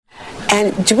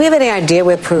And do we have any idea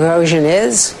where Prigozhin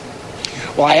is?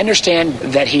 Well, I understand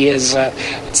that he is,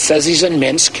 says he's in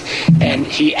Minsk, and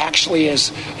he actually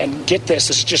is, and get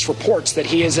this is just reports that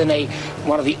he is in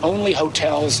one of the only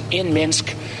hotels in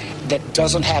Minsk that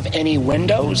doesn't have any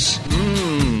windows.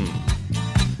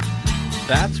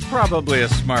 That's probably a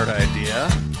smart idea.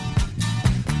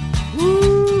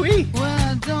 Woo-wee. Well,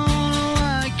 I don't know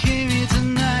why I came here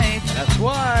tonight. That's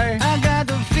why. I got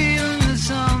the feeling that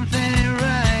something ain't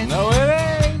right. No, it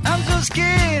ain't. I'm so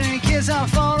scared in case I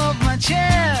fall off my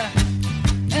chair.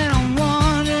 And I'm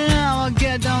wondering how I'll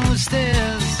get down the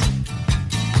stairs.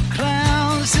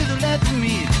 Clowns to the left of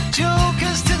me,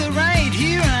 jokers to the right.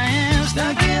 Here I am,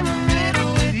 stuck in the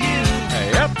middle with you.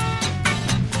 Hey, yep.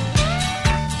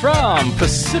 From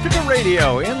Pacifica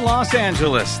Radio in Los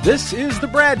Angeles, this is the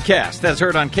BradCast, that's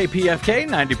heard on KPFK,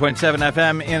 90.7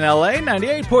 FM in LA,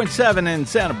 98.7 in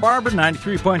Santa Barbara,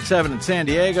 93.7 in San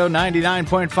Diego,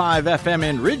 99.5 FM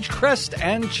in Ridgecrest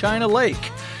and China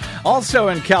Lake. Also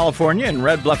in California, in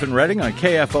Red Bluff and Redding on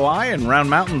KFOI, and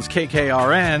Round Mountains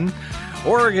KKRN.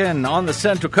 Oregon on the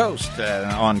Central Coast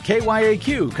on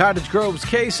KYAQ, Cottage Grove's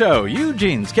KSO,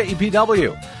 Eugene's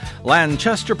KEPW.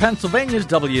 Lancaster, Pennsylvania's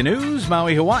W News,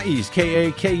 Maui, Hawaii's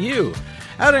KAKU.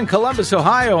 Out in Columbus,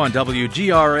 Ohio on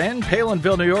WGRN,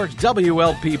 Palinville, New York's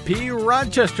WLPP,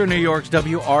 Rochester, New York's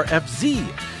WRFZ.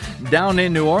 Down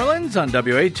in New Orleans on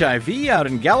WHIV, out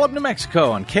in Gallup, New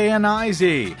Mexico on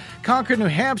KNIZ. Concord, New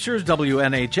Hampshire's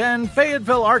WNHN,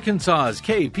 Fayetteville, Arkansas's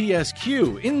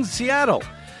KPSQ. In Seattle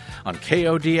on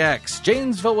KODX,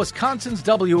 Janesville, Wisconsin's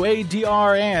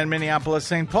WADR, and Minneapolis,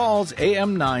 St. Paul's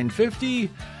AM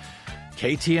 950.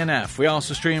 KTNF. We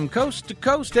also stream coast to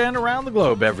coast and around the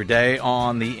globe every day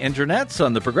on the internets,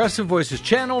 on the Progressive Voices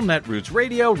channel, Netroots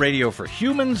Radio, Radio for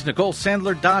Humans,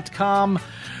 NicoleSandler.com,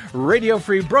 Radio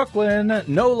Free Brooklyn,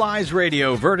 No Lies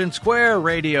Radio, Verdant Square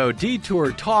Radio,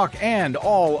 Detour Talk, and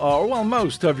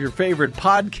most of your favorite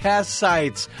podcast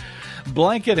sites,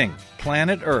 blanketing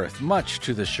planet Earth, much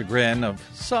to the chagrin of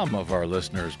some of our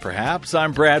listeners, perhaps.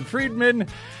 I'm Brad Friedman,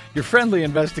 your friendly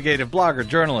investigative blogger,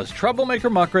 journalist, troublemaker,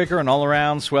 muckraker, and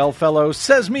all-around swell fellow,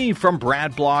 says me from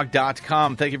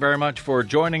BradBlog.com. Thank you very much for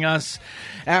joining us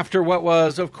after what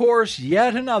was, of course,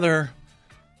 yet another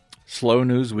slow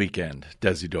news weekend.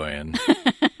 Desi Doyen.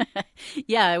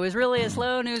 Yeah, it was really a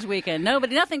slow news weekend.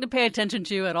 Nothing to pay attention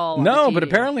to at all. No, but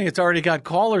apparently it's already got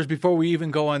callers before we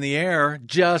even go on the air,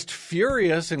 just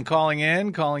furious and calling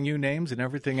you names and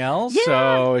everything else. Yeah,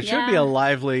 so it should be a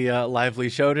lively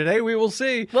show today. We will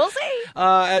see. We'll see.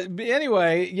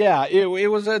 Anyway, yeah,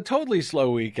 it was a totally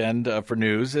slow weekend for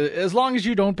news. As long as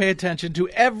you don't pay attention to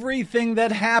everything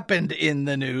that happened in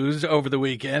the news over the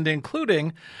weekend,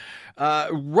 including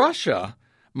Russia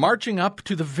marching up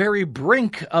to the very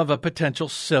brink of a potential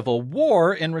civil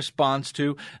war in response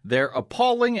to their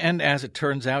appalling and, as it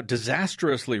turns out,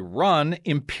 disastrously run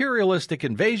imperialistic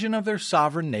invasion of their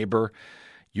sovereign neighbor,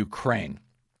 Ukraine.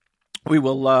 We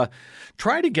will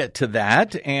try to get to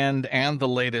that and the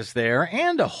latest there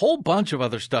and a whole bunch of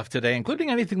other stuff today, including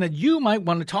anything that you might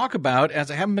want to talk about, as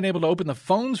I haven't been able to open the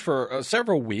phones for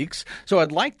several weeks. So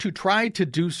I'd like to try to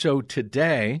do so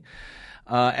today.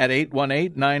 At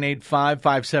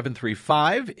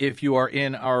 818-985-5735 if you are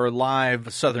in our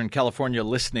live Southern California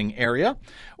listening area,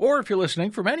 or if you're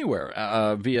listening from anywhere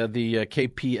via the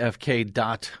kpfk.org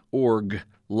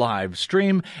live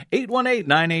stream.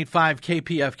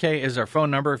 818-985-KPFK is our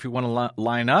phone number if you want to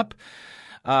line up.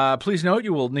 Please note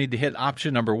you will need to hit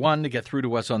option number 1 to get through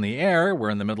to us on the air. We're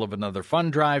in the middle of another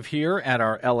fund drive here at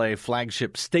our LA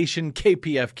flagship station,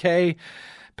 KPFK.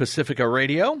 Pacifica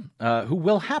Radio, who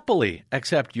will happily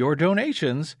accept your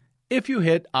donations if you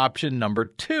hit option number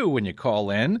 2 when you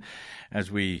call in, as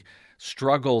we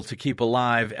struggle to keep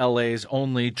alive LA's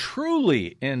only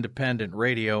truly independent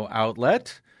radio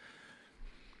outlet,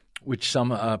 which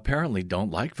some apparently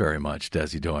don't like very much,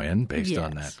 Desi Doyen, based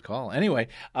on that call. Anyway,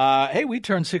 hey, we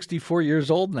turn 64 years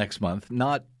old next month.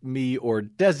 Not me or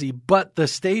Desi, but the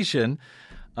station.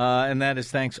 And that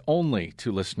is thanks only to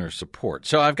listener support.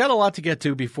 So I've got a lot to get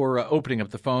to before opening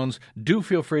up the phones. Do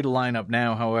feel free to line up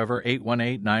now, however,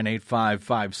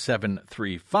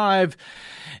 818-985-5735.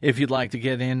 If you'd like to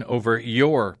get in over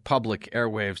your public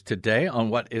airwaves today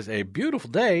on what is a beautiful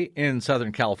day in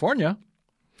Southern California.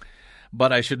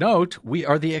 But I should note, we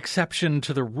are the exception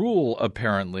to the rule,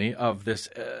 apparently, of this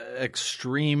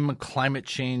extreme climate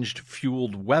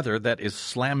change-fueled weather that is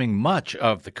slamming much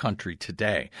of the country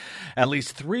today. At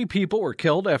least 3 people were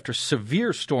killed after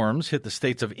severe storms hit the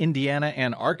states of Indiana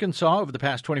and Arkansas over the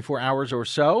past 24 hours or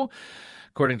so,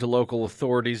 according to local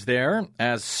authorities there,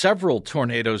 as several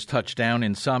tornadoes touched down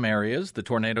in some areas. The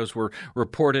tornadoes were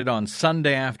reported on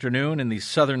Sunday afternoon in the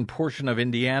southern portion of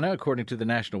Indiana, according to the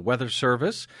National Weather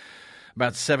Service.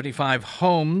 About 75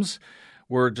 homes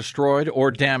were destroyed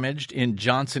or damaged in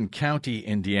Johnson County,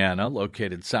 Indiana,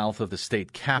 located south of the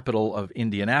state capital of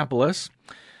Indianapolis.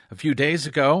 A few days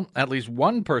ago, at least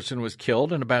one person was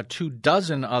killed and about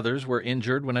 24 others were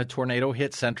injured when a tornado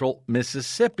hit central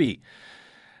Mississippi.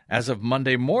 As of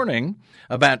Monday morning,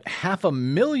 about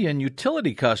 500,000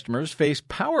 utility customers face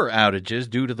power outages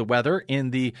due to the weather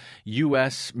in the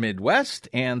U.S. Midwest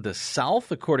and the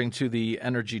South, according to the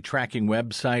energy tracking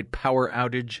website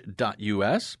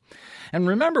poweroutage.us. And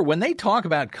remember, when they talk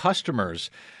about customers,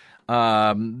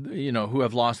 who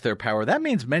have lost their power, that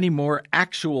means many more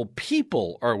actual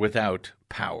people are without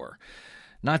power.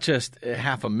 Not just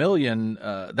 500,000,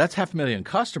 that's 500,000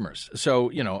 customers.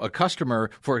 So, a customer,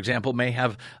 for example, may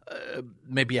have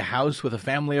maybe a house with a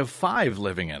family of 5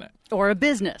 living in it. Or a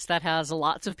business that has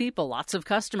lots of people, lots of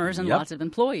customers, and lots of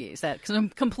employees that's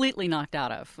completely knocked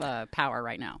out of power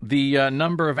right now. The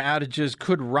number of outages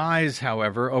could rise,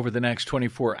 however, over the next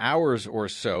 24 hours or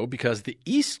so, because the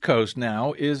East Coast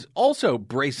now is also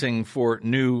bracing for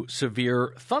new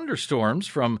severe thunderstorms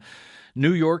from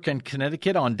New York and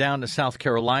Connecticut on down to South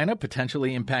Carolina,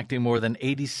 potentially impacting more than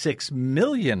 86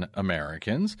 million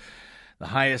Americans. The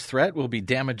highest threat will be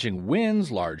damaging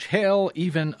winds, large hail,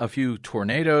 even a few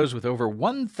tornadoes, with over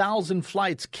 1,000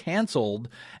 flights canceled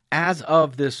as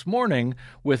of this morning,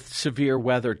 with severe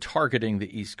weather targeting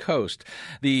the East Coast.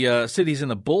 The cities in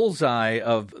the bullseye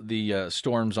of the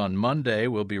storms on Monday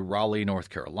will be Raleigh, North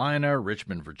Carolina,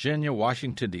 Richmond, Virginia,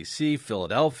 Washington, D.C.,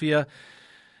 Philadelphia,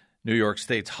 New York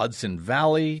State's Hudson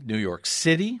Valley, New York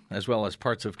City, as well as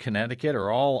parts of Connecticut are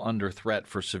all under threat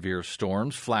for severe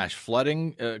storms. Flash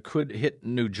flooding could hit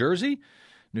New Jersey,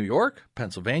 New York,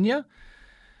 Pennsylvania.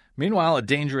 Meanwhile, a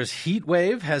dangerous heat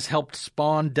wave has helped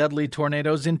spawn deadly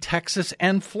tornadoes in Texas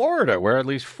and Florida, where at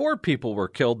least 4 people were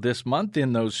killed this month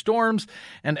in those storms,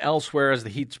 and elsewhere as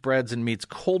the heat spreads and meets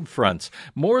cold fronts.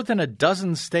 More than a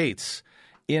dozen states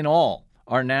in all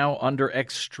are now under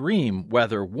extreme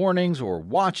weather warnings or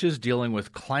watches dealing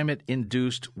with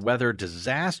climate-induced weather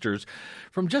disasters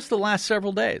from just the last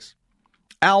several days.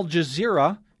 Al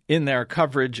Jazeera, in their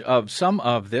coverage of some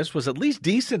of this, was at least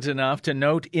decent enough to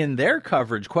note in their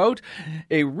coverage, quote,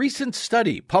 a recent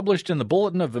study published in the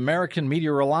Bulletin of American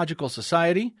Meteorological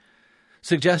Society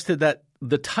suggested that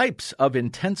the types of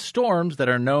intense storms that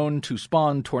are known to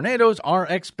spawn tornadoes are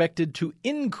expected to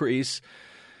increase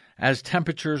as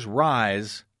temperatures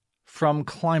rise from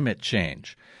climate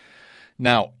change.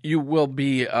 Now, you will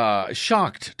be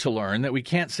shocked to learn that we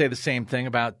can't say the same thing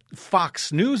about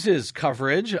Fox News'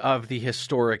 coverage of the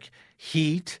historic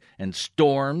heat and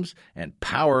storms and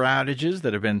power outages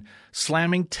that have been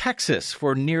slamming Texas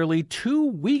for nearly 2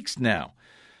 weeks now.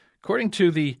 According to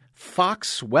the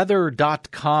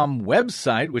foxweather.com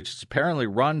website, which is apparently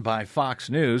run by Fox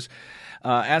News,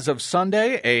 as of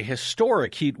Sunday, a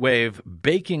historic heat wave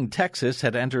baking Texas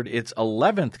had entered its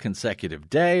 11th consecutive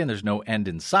day, and there's no end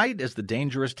in sight as the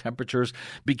dangerous temperatures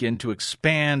begin to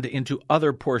expand into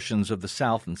other portions of the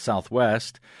South and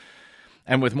Southwest.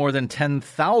 And with more than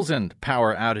 10,000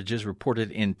 power outages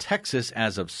reported in Texas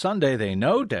as of Sunday, they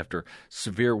note, after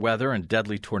severe weather and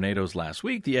deadly tornadoes last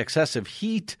week, the excessive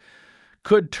heat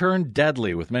could turn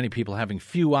deadly, with many people having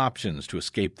few options to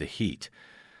escape the heat.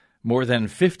 More than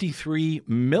 53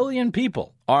 million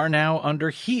people are now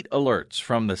under heat alerts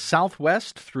from the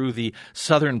Southwest through the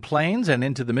Southern Plains and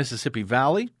into the Mississippi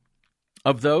Valley.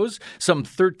 Of those, some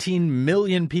 13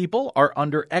 million people are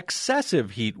under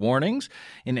excessive heat warnings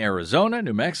in Arizona,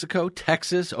 New Mexico,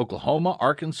 Texas, Oklahoma,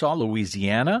 Arkansas,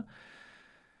 Louisiana.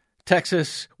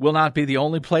 Texas will not be the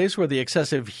only place where the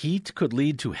excessive heat could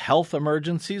lead to health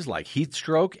emergencies like heat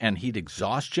stroke and heat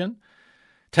exhaustion.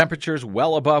 Temperatures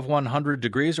well above 100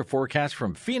 degrees are forecast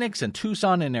from Phoenix and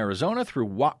Tucson in Arizona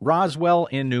through Roswell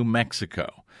in New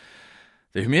Mexico.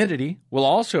 The humidity will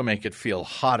also make it feel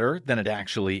hotter than it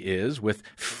actually is, with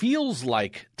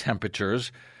feels-like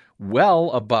temperatures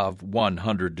well above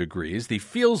 100 degrees. The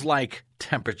feels-like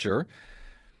temperature,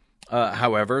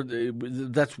 however,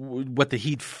 that's what the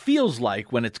heat feels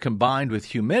like when it's combined with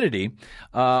humidity.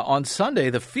 On Sunday,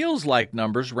 the feels-like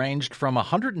numbers ranged from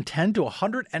 110 to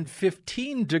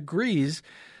 115 degrees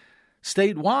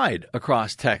statewide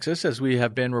across Texas, as we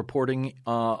have been reporting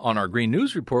on our Green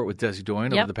News Report with Desi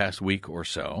Doyen over the past week or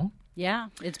so. Yeah,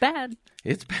 it's bad.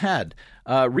 It's bad.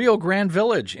 Rio Grande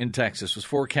Village in Texas was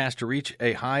forecast to reach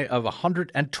a high of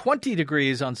 120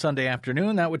 degrees on Sunday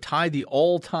afternoon. That would tie the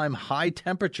all-time high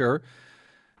temperature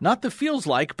not the feels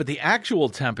like, but the actual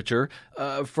temperature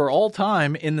for all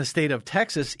time in the state of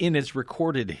Texas in its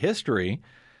recorded history.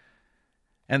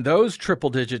 And those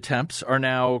triple-digit temps are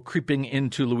now creeping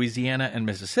into Louisiana and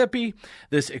Mississippi.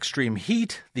 This extreme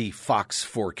heat, the Fox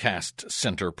Forecast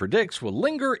Center predicts, will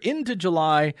linger into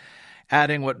July.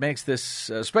 Adding what makes this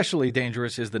especially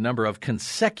dangerous is the number of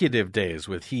consecutive days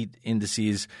with heat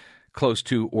indices close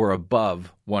to or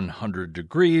above 100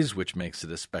 degrees, which makes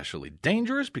it especially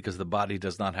dangerous because the body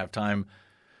does not have time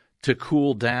to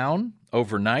cool down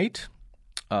overnight.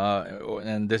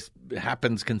 And this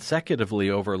happens consecutively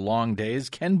over long days,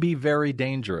 can be very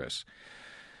dangerous.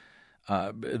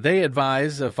 They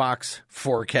advise, the Fox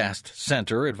Forecast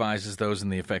Center advises those in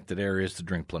the affected areas to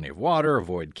drink plenty of water,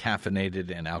 avoid caffeinated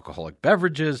and alcoholic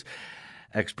beverages.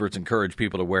 Experts encourage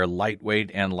people to wear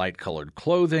lightweight and light-colored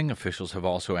clothing. Officials have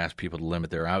also asked people to limit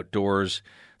their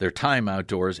time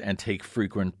outdoors, and take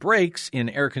frequent breaks in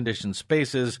air-conditioned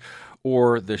spaces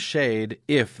or the shade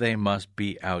if they must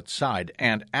be outside.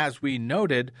 And as we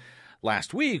noted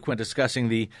last week when discussing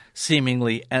the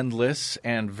seemingly endless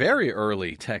and very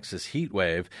early Texas heat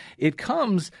wave, it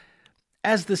comes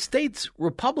as the state's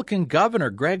Republican governor,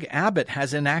 Greg Abbott,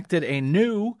 has enacted a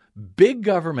new big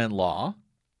government law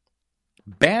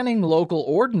banning local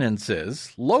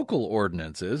ordinances,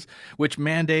 which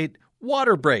mandate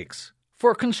water breaks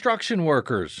for construction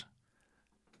workers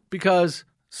because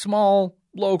small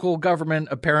local government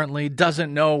apparently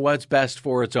doesn't know what's best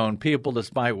for its own people,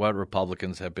 despite what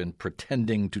Republicans have been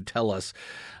pretending to tell us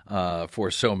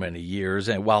for so many years.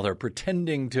 And while they're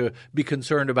pretending to be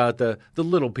concerned about the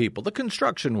little people, the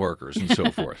construction workers and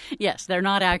so forth. Yes, they're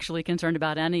not actually concerned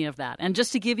about any of that. And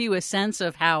just to give you a sense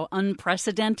of how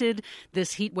unprecedented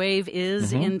this heat wave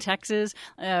is in Texas,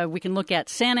 we can look at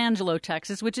San Angelo,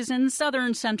 Texas, which is in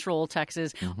southern central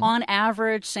Texas. On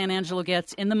average, San Angelo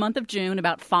gets, in the month of June,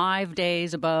 about 5 days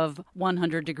above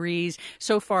 100 degrees.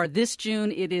 So far this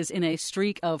June, it is in a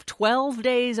streak of 12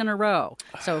 days in a row.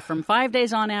 So from 5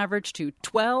 days on average to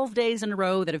 12 days in a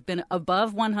row that have been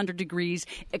above 100 degrees,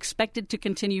 expected to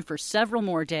continue for several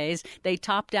more days. They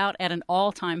topped out at an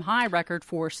all-time high record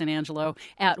for San Angelo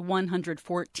at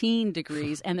 114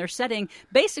 degrees, and they're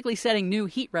basically setting new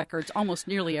heat records almost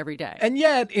nearly every day. And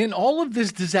yet, in all of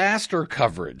this disaster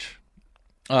coverage,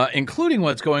 including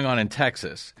what's going on in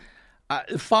Texas,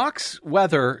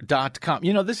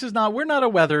 FoxWeather.com, we're not a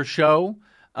weather show.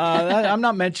 I'm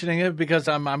not mentioning it because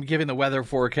I'm giving the weather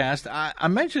forecast.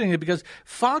 I'm mentioning it because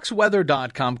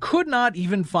FoxWeather.com could not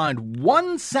even find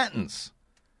one sentence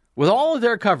with all of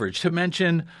their coverage to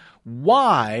mention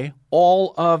why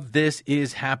all of this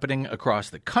is happening across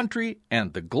the country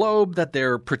and the globe that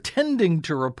they're pretending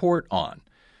to report on.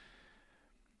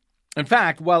 In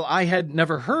fact, while I had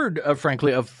never heard,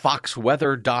 frankly, of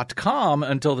FoxWeather.com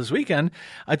until this weekend,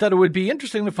 I thought it would be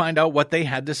interesting to find out what they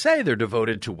had to say. They're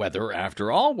devoted to weather,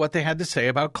 after all, what they had to say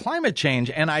about climate change.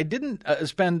 And I didn't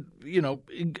spend,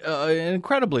 an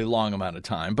incredibly long amount of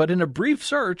time. But in a brief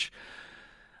search,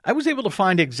 I was able to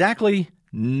find exactly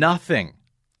nothing,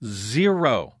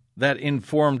 zero, that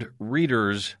informed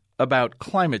readers about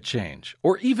climate change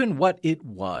or even what it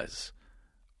was.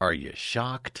 Are you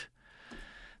shocked?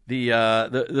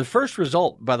 The first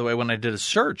result, by the way, when I did a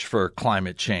search for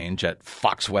climate change at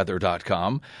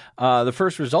foxweather.com, the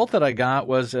first result that I got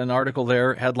was an article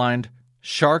there headlined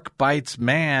Shark bites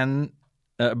man's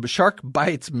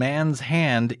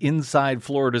hand inside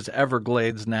Florida's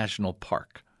Everglades National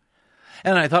Park.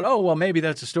 And I thought, maybe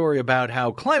that's a story about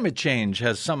how climate change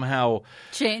has somehow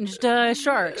changed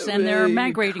sharks and their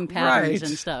migrating patterns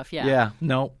and stuff. Yeah.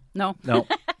 No.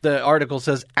 The article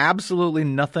says absolutely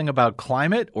nothing about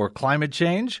climate or climate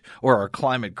change or our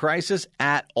climate crisis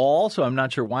at all. So I'm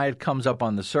not sure why it comes up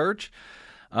on the search.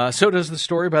 So does the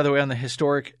story, by the way, on the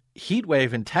historic heat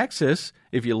wave in Texas.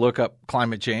 If you look up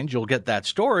climate change, you'll get that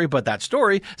story. But that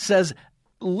story says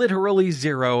literally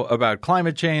zero about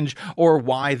climate change or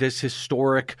why this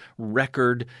historic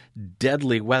record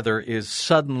deadly weather is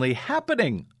suddenly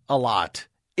happening a lot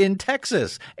in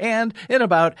Texas and in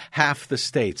about half the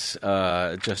states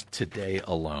just today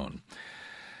alone.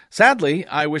 Sadly,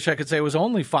 I wish I could say it was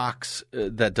only Fox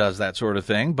that does that sort of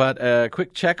thing, but a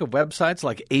quick check of websites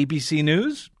like ABC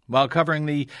News, while covering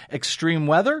the extreme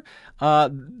weather,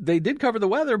 they did cover the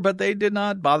weather, but they did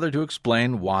not bother to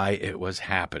explain why it was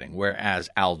happening, whereas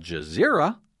Al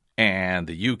Jazeera and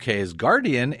the UK's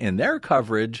Guardian in their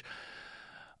coverage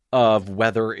of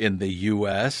weather in the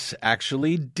U.S.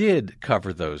 actually did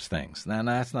cover those things. Now,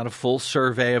 that's not a full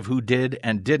survey of who did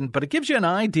and didn't, but it gives you an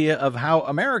idea of how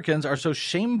Americans are so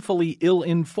shamefully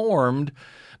ill-informed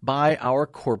by our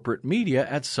corporate media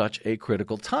at such a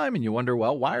critical time. And you wonder,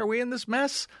 well, why are we in this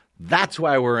mess? That's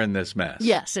why we're in this mess.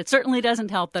 Yes, it certainly doesn't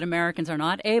help that Americans are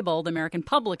not able, the American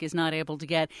public is not able to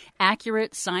get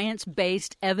accurate,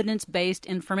 science-based, evidence-based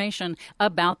information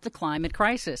about the climate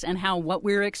crisis and how what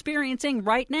we're experiencing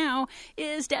right now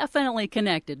is definitely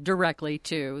connected directly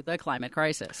to the climate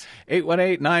crisis.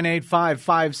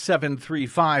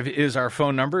 818-985-5735 is our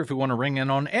phone number if you want to ring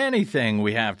in on anything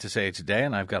we have to say today,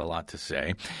 and I've got a lot to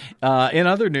say. In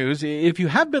other news, if you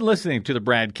have been listening to the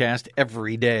BradCast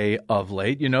every day of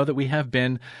late, you know that we have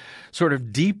been sort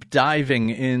of deep diving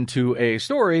into a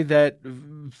story that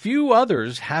few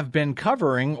others have been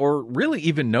covering or really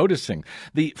even noticing.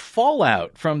 The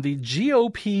fallout from the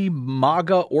GOP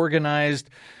MAGA organized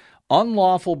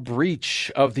unlawful breach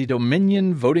of the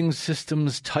Dominion voting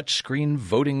system's touchscreen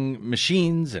voting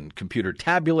machines and computer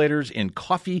tabulators in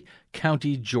Coffee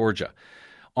County, Georgia.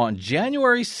 On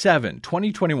January 7,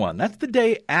 2021, that's the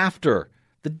day after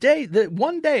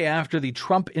one day after the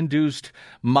Trump-induced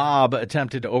mob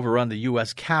attempted to overrun the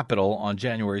U.S. Capitol on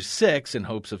January 6 in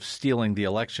hopes of stealing the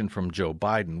election from Joe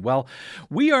Biden. Well,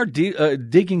 we are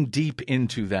digging deep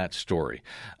into that story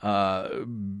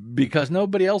because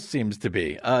nobody else seems to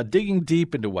be. Digging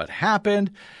deep into what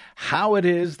happened, how it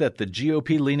is that the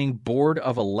GOP-leaning Board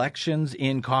of Elections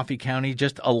in Coffee County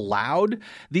just allowed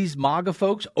these MAGA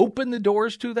folks, open the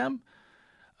doors to them,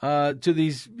 to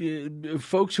these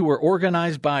folks who were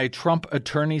organized by Trump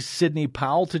attorney Sidney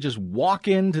Powell to just walk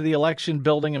into the election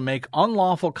building and make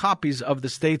unlawful copies of the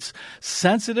state's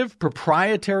sensitive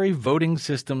proprietary voting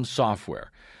system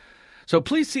software. So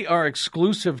please see our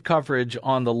exclusive coverage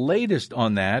on the latest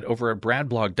on that over at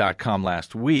bradblog.com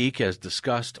last week, as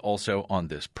discussed also on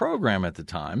this program at the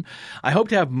time. I hope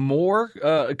to have more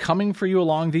coming for you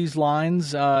along these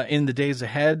lines in the days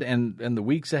ahead and the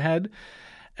weeks ahead,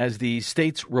 as the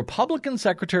state's Republican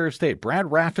Secretary of State, Brad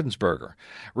Raffensperger,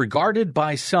 regarded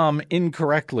by some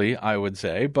incorrectly, I would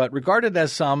say, but regarded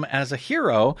as some as a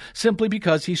hero simply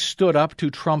because he stood up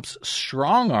to Trump's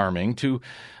strong-arming to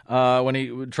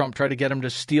when Trump tried to get him to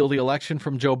steal the election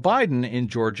from Joe Biden in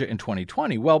Georgia in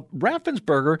 2020. Well,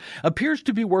 Raffensperger appears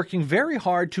to be working very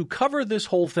hard to cover this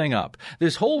whole thing up,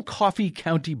 this whole Coffee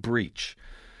County breach.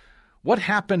 What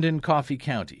happened in Coffee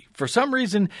County? For some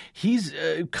reason, he's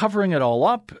covering it all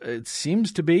up, it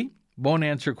seems to be. Won't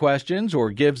answer questions or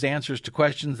gives answers to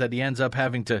questions that he ends up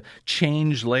having to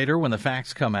change later when the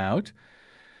facts come out.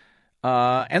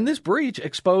 And this breach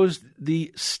exposed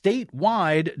the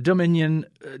statewide Dominion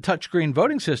touchscreen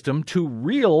voting system to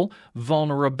real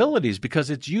vulnerabilities because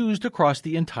it's used across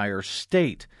the entire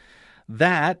state.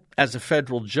 That, as a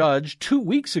federal judge 2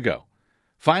 weeks ago,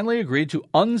 finally agreed to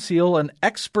unseal an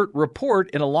expert report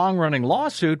in a long-running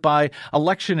lawsuit by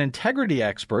election integrity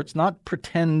experts, not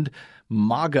pretend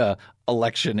MAGA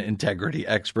election integrity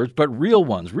experts, but real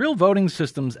ones, real voting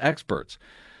systems experts.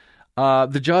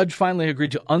 The judge finally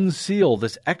agreed to unseal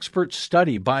this expert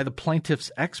study by the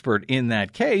plaintiff's expert in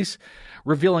that case,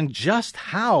 revealing just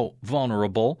how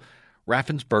vulnerable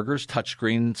Raffensperger's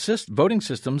touchscreen voting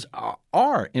systems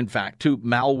are, in fact, to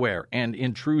malware and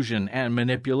intrusion and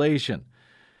manipulation.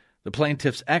 The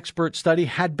plaintiff's expert study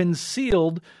had been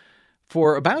sealed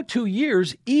for about 2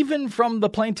 years, even from the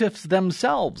plaintiffs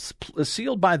themselves,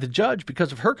 sealed by the judge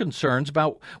because of her concerns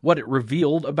about what it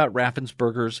revealed about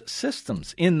Raffensperger's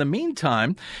systems. In the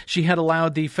meantime, she had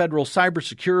allowed the Federal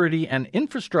Cybersecurity and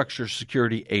Infrastructure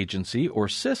Security Agency, or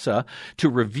CISA, to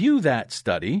review that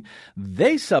study.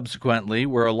 They subsequently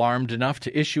were alarmed enough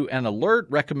to issue an alert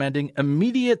recommending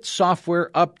immediate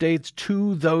software updates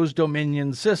to those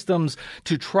Dominion systems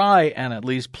to try and at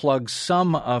least plug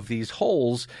some of these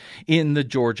holes in the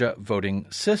Georgia voting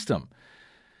system,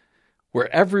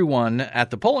 where everyone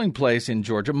at the polling place in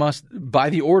Georgia must, by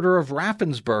the order of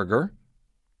Raffensperger,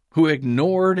 who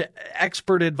ignored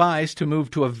expert advice to move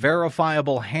to a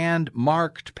verifiable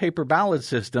hand-marked paper ballot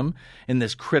system in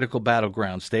this critical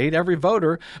battleground state, every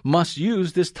voter must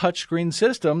use this touchscreen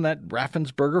system that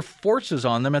Raffensperger forces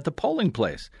on them at the polling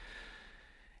place.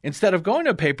 Instead of going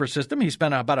to a paper system, he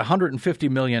spent about $150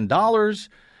 million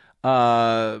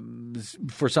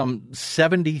for some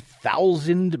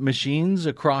 70,000 machines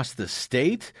across the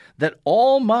state that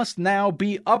all must now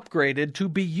be upgraded to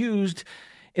be used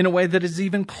in a way that is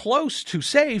even close to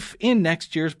safe in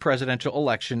next year's presidential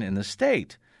election in the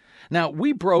state. Now,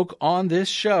 we broke on this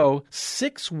show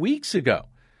 6 weeks ago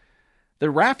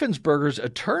that Raffensperger's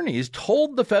attorneys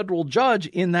told the federal judge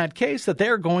in that case that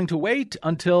they're going to wait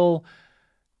until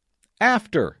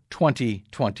after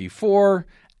 2024,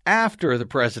 after the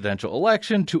presidential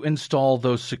election, to install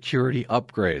those security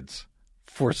upgrades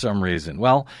for some reason.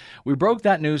 Well, we broke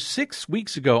that news 6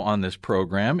 weeks ago on this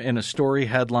program in a story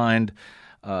headlined,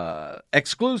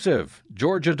 Exclusive.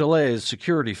 Georgia delays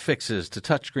security fixes to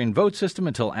touchscreen vote system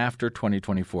until after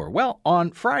 2024. Well,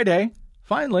 on Friday,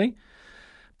 finally,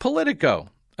 Politico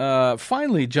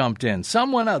finally jumped in.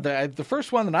 Someone, the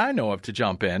first one that I know of to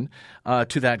jump in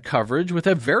to that coverage with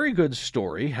a very good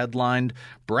story headlined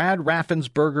Brad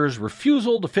Raffensperger's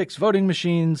refusal to fix voting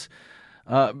machine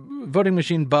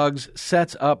bugs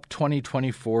sets up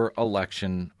 2024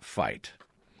 election fight.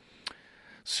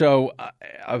 So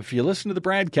if you listen to the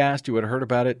BradCast, you would have heard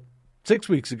about it 6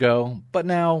 weeks ago, but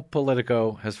now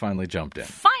Politico has finally jumped in.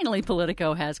 Finally,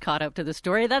 Politico has caught up to the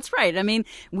story. That's right. I mean,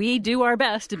 we do our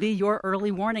best to be your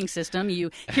early warning system. You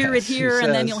hear it here,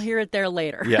 and then you'll hear it there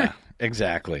later. Yeah,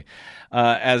 exactly.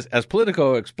 As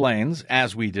Politico explains,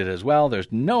 as we did as well,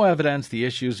 there's no evidence the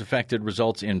issues affected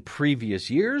results in previous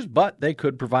years, but they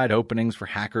could provide openings for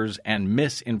hackers and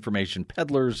misinformation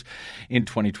peddlers in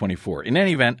 2024. In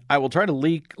any event, I will try to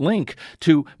link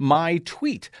to my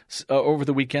tweet over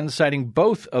the weekend citing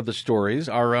both of the stories,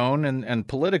 our own and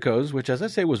Politico's, which, as I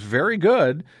say, was very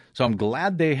good. So I'm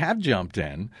glad they have jumped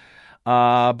in.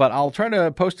 But I'll try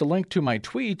to post a link to my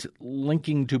tweet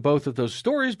linking to both of those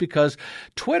stories because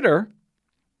Twitter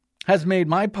has made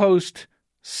my post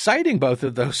citing both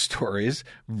of those stories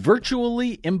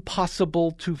virtually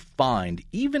impossible to find,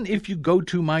 even if you go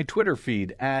to my Twitter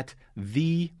feed at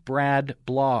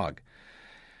 @TheBradBlog.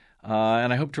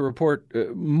 And I hope to report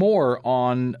more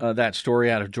on that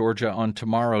story out of Georgia on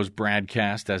tomorrow's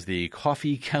BradCast as the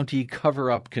Coffee County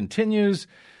cover-up continues.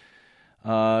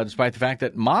 Despite the fact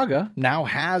that MAGA now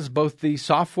has both the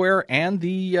software and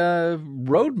the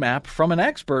roadmap from an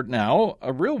expert now,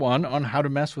 a real one, on how to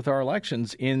mess with our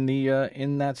elections in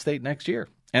that state next year.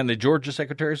 And the Georgia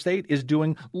Secretary of State is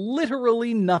doing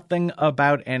literally nothing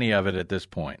about any of it at this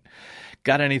point.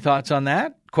 Got any thoughts on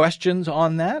that? Questions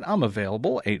on that? I'm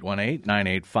available,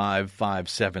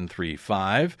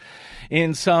 818-985-5735.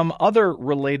 In some other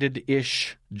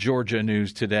related-ish Georgia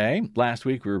news today, last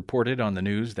week we reported on the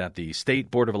news that the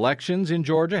State Board of Elections in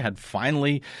Georgia had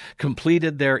finally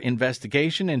completed their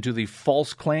investigation into the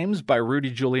false claims by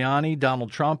Rudy Giuliani,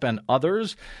 Donald Trump, and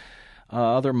others,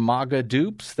 other MAGA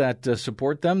dupes that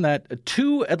support them, that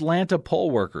two Atlanta poll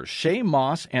workers, Shay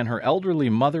Moss and her elderly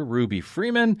mother, Ruby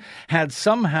Freeman, had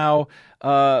somehow,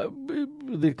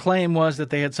 the claim was that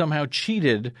they had somehow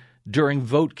cheated during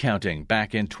vote counting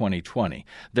back in 2020.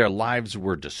 Their lives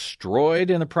were destroyed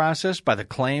in the process by the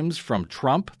claims from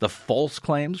Trump, the false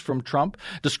claims from Trump,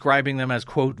 describing them as,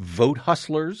 quote, vote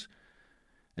hustlers.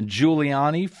 And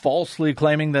Giuliani falsely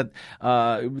claiming that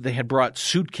they had brought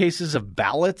suitcases of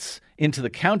ballots into the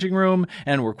counting room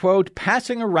and were, quote,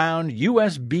 passing around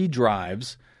USB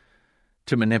drives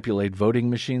to manipulate voting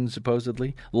machines,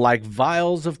 supposedly, like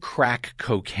vials of crack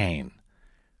cocaine.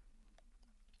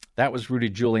 That was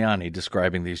Rudy Giuliani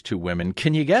describing these two women.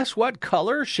 Can you guess what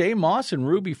color Shay Moss and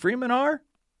Ruby Freeman are?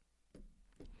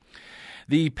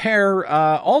 The pair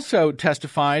also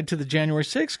testified to the January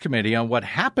 6th committee on what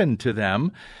happened to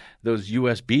them. Those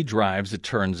USB drives, it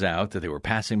turns out, that they were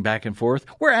passing back and forth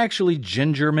were actually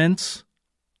ginger mints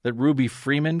that Ruby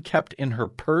Freeman kept in her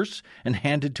purse and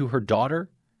handed to her daughter.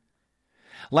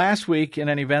 Last week, in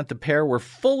an event, the pair were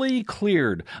fully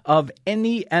cleared of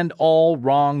any and all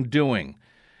wrongdoing.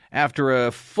 After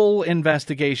a full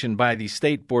investigation by the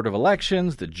State Board of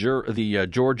Elections, the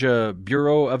Georgia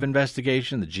Bureau of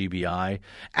Investigation, the GBI,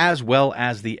 as well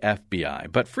as the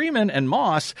FBI. But Freeman and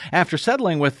Moss, after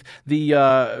settling with the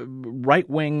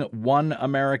right-wing One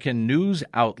American news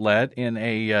outlet in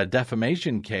a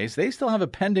defamation case, they still have a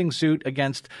pending suit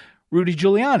against Rudy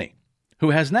Giuliani, who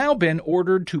has now been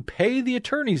ordered to pay the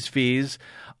attorney's fees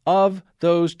of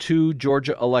those two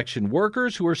Georgia election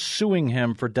workers who are suing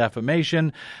him for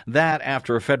defamation. That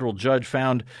after a federal judge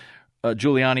found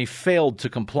Giuliani failed to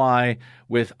comply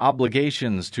with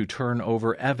obligations to turn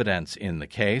over evidence in the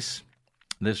case.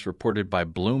 This reported by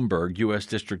Bloomberg. U.S.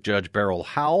 District Judge Beryl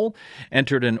Howell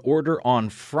entered an order on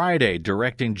Friday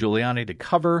directing Giuliani to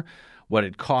cover what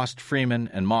it cost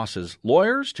Freeman and Moss's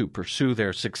lawyers to pursue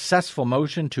their successful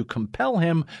motion to compel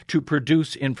him to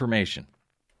produce information.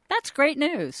 That's great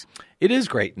news. It is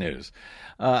great news.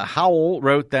 Howell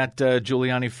wrote that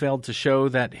Giuliani failed to show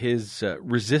that his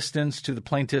resistance to the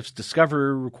plaintiff's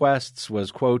discovery requests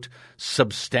was, quote,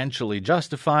 substantially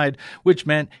justified, which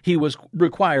meant he was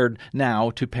required now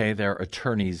to pay their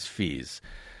attorney's fees.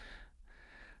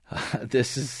 Howell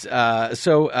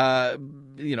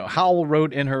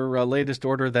wrote in her latest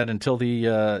order that until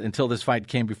this fight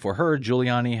came before her,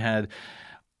 Giuliani had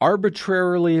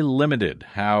arbitrarily limited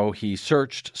how he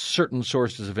searched certain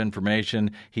sources of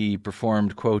information. He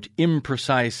performed, quote,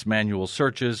 imprecise manual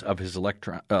searches of his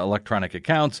electronic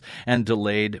accounts and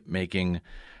delayed making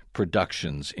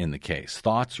productions in the case.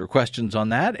 Thoughts or questions on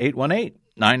that?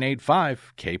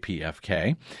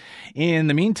 818-985-KPFK. In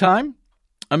the meantime,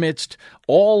 amidst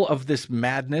all of this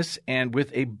madness and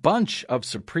with a bunch of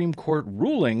Supreme Court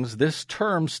rulings this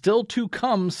term still to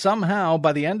come somehow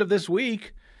by the end of this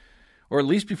week, or at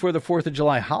least before the 4th of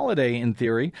July holiday in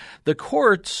theory, the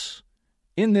courts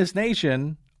in this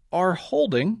nation are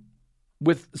holding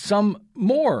with some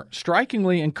more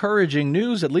strikingly encouraging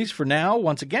news, at least for now,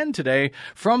 once again today,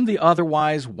 from the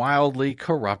otherwise wildly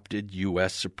corrupted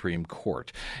U.S. Supreme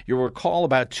Court. You'll recall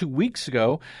about 2 weeks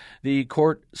ago, the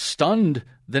court stunned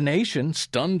the nation,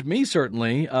 stunned me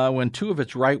certainly, when two of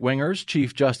its right-wingers,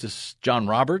 Chief Justice John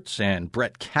Roberts and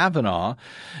Brett Kavanaugh,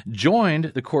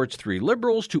 joined the court's three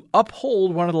liberals to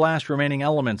uphold one of the last remaining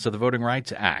elements of the Voting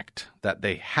Rights Act that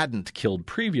they hadn't killed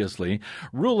previously,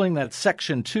 ruling that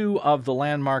Section 2 of the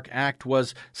Landmark Act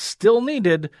was still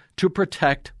needed to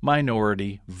protect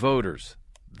minority voters.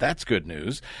 That's good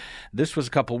news. This was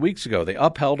a couple weeks ago. They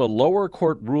upheld a lower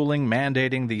court ruling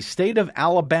mandating the state of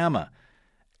Alabama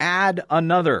add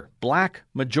another black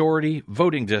majority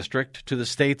voting district to the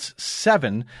state's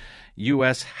 7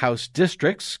 U.S. House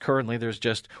districts. Currently, there's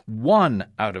just 1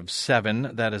 out of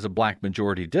 7 that is a black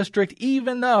majority district,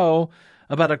 even though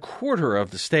about a quarter of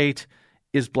the state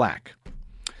is black.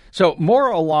 So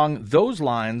more along those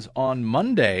lines, on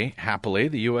Monday, happily,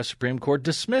 the U.S. Supreme Court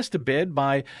dismissed a bid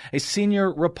by a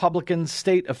senior Republican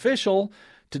state official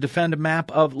to defend a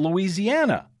map of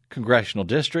Louisiana congressional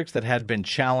districts that had been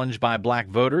challenged by black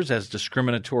voters as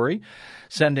discriminatory,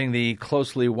 sending the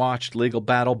closely watched legal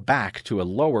battle back to a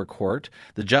lower court.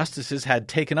 The justices had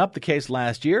taken up the case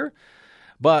last year,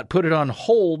 but put it on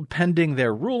hold pending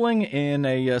their ruling in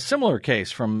a similar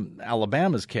case from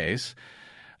Alabama's case.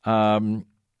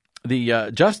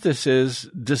 The justices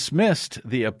dismissed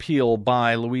the appeal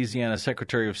by Louisiana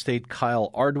Secretary of State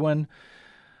Kyle Ardoin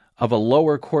of a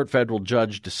lower court federal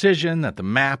judge decision that the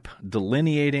map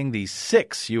delineating the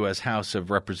 6 U.S. House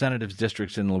of Representatives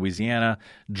districts in Louisiana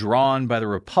drawn by the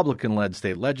Republican-led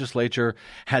state legislature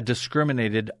had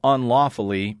discriminated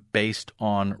unlawfully based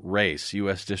on race.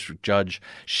 U.S. District Judge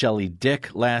Shelley Dick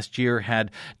last year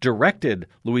had directed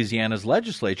Louisiana's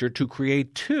legislature to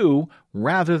create 2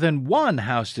 rather than 1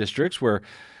 House districts where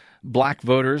black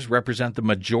voters represent the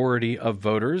majority of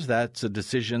voters. That's a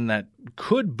decision that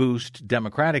could boost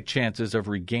Democratic chances of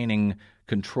regaining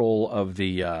control of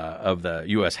the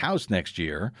U.S. House next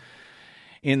year.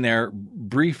 In their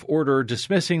brief order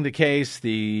dismissing the case,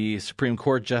 the Supreme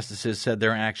Court justices said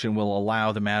their action will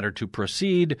allow the matter to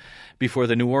proceed before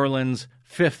the New Orleans-based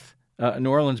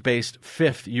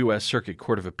 5th U.S. Circuit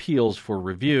Court of Appeals for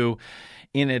review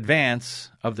in advance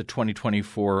of the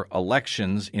 2024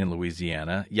 elections in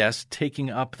Louisiana. Yes, taking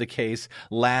up the case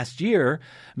last year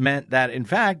meant that, in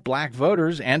fact, black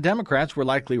voters and Democrats were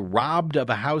likely robbed of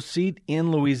a House seat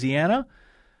in Louisiana,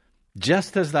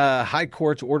 just as the high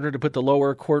court's order to put the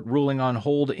lower court ruling on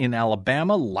hold in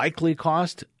Alabama likely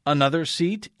cost another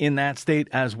seat in that state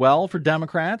as well for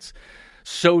Democrats.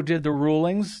 So did the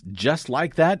rulings, just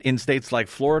like that, in states like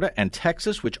Florida and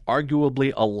Texas, which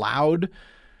arguably allowed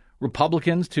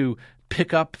Republicans to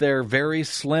pick up their very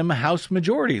slim House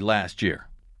majority last year.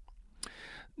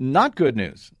 Not good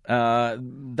news.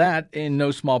 That in no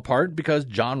small part because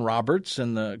John Roberts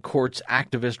and the court's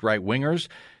activist right-wingers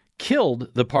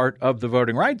killed the part of the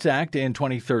Voting Rights Act in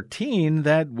 2013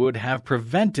 that would have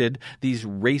prevented these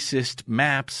racist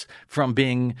maps from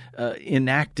being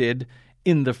enacted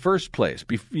in the first place.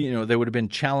 They would have been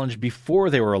challenged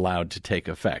before they were allowed to take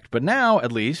effect. But now,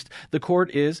 at least, the court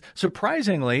is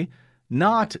surprisingly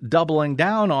not doubling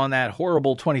down on that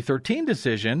horrible 2013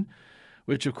 decision,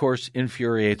 which, of course,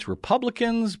 infuriates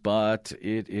Republicans, but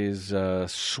it is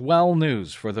swell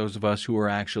news for those of us who are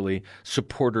actually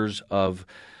supporters of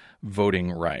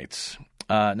voting rights.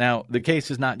 Now, the case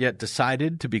is not yet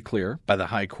decided, to be clear, by the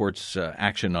High Court's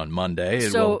action on Monday.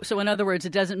 So in other words,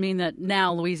 it doesn't mean that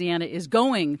now Louisiana is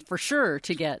going for sure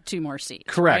to get 2 more seats,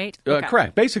 correct. Right? Okay.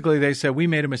 Correct. Basically, they said we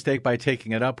made a mistake by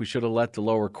taking it up. We should have let the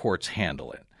lower courts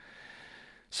handle it.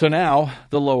 So now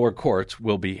the lower courts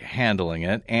will be handling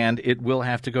it, and it will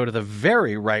have to go to the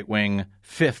very right-wing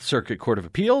 5th Circuit Court of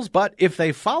Appeals. But if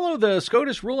they follow the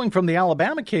SCOTUS ruling from the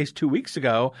Alabama case 2 weeks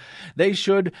ago, they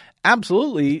should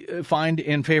absolutely find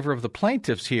in favor of the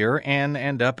plaintiffs here and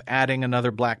end up adding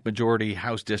another black majority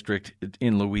House district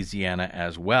in Louisiana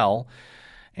as well.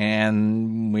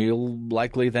 And we'll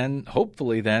likely then,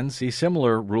 hopefully then, see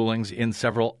similar rulings in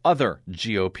several other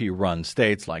GOP-run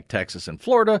states like Texas and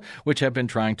Florida, which have been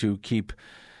trying to keep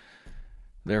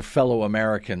their fellow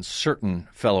Americans, certain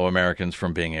fellow Americans,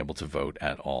 from being able to vote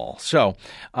at all. So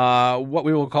what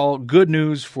we will call good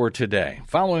news for today.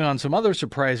 Following on some other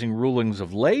surprising rulings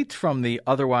of late from the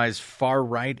otherwise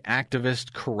far-right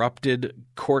activist corrupted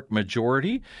court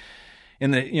majority,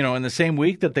 in the same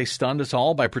week that they stunned us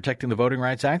all by protecting the Voting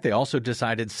Rights Act, they also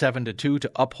decided 7-2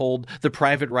 to uphold the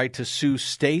private right to sue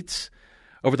states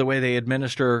over the way they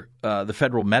administer the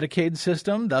federal Medicaid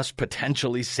system, thus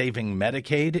potentially saving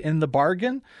Medicaid in the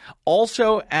bargain.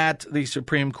 Also at the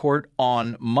Supreme Court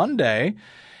on Monday,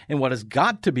 in what has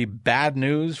got to be bad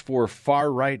news for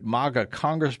far-right MAGA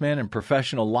congressman and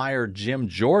professional liar Jim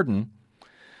Jordan,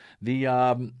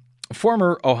 the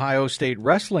former Ohio State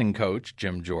wrestling coach,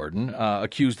 Jim Jordan,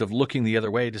 accused of looking the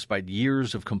other way despite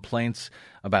years of complaints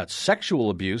about sexual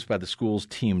abuse by the school's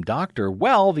team doctor.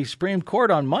 Well, the Supreme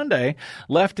Court on Monday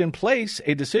left in place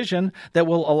a decision that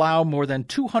will allow more than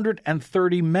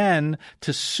 230 men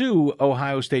to sue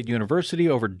Ohio State University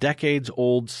over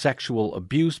decades-old sexual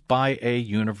abuse by a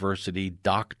university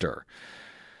doctor.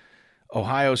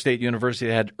 Ohio State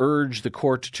University had urged the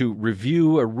court to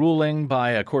review a ruling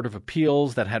by a court of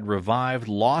appeals that had revived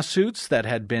lawsuits that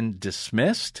had been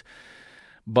dismissed.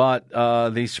 But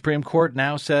the Supreme Court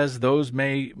now says those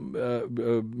may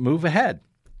move ahead.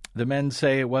 The men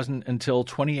say it wasn't until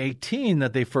 2018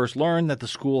 that they first learned that the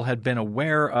school had been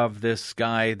aware of this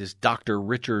guy, this Dr.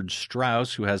 Richard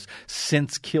Strauss, who has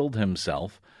since killed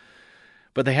himself.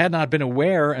 But they had not been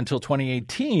aware until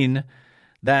 2018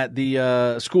 that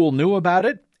the school knew about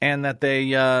it and that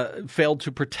they failed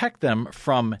to protect them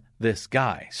from this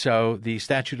guy. So the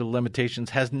statute of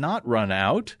limitations has not run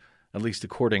out, at least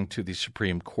according to the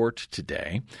Supreme Court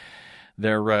today.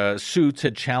 Their suits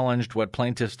had challenged what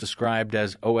plaintiffs described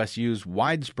as OSU's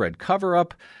widespread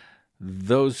cover-up.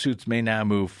 Those suits may now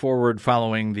move forward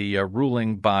following the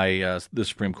ruling by the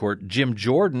Supreme Court. Jim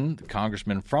Jordan, the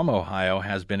congressman from Ohio,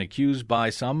 has been accused by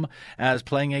some as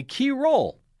playing a key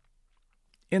role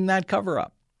in that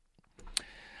cover-up.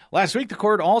 Last week, the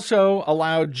court also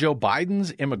allowed Joe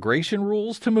Biden's immigration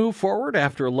rules to move forward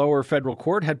after a lower federal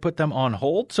court had put them on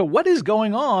hold. So what is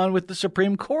going on with the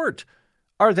Supreme Court?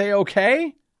 Are they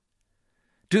okay?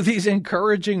 Do these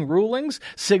encouraging rulings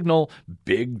signal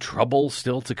big trouble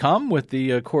still to come with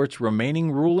the court's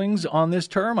remaining rulings on this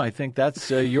term? I think that's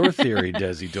your theory,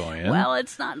 Desi Doyen. Well,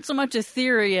 it's not so much a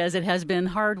theory as it has been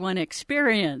hard-won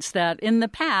experience that in the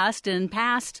past, in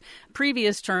past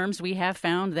previous terms, we have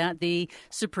found that the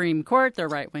Supreme Court, the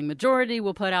right-wing majority,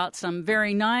 will put out some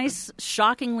very nice,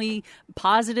 shockingly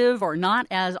positive or not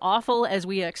as awful as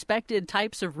we expected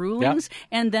types of rulings. Yep.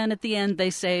 And then at the end,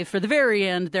 they say, for the very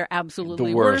end, they're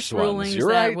absolutely worst rulings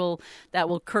that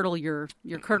will curdle your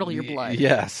blood.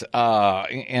 Yes,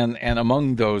 and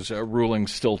among those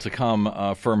rulings still to come,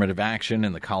 affirmative action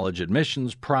in the college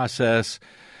admissions process,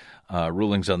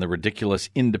 rulings on the ridiculous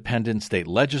independent state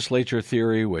legislature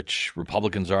theory, which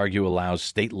Republicans argue allows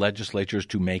state legislatures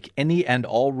to make any and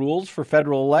all rules for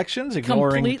federal elections,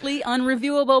 ignoring completely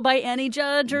unreviewable by any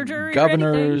judge or jury.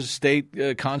 Governors,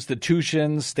 state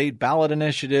constitutions, state ballot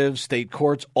initiatives, state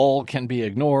courts, all can be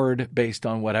ignored based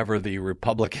on whatever the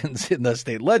Republicans in the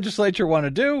state legislature want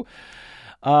to do.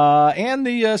 And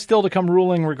the still to come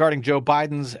ruling regarding Joe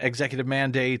Biden's executive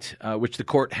mandate, which the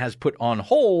court has put on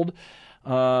hold,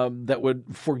 that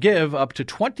would forgive up to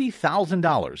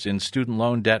 $20,000 in student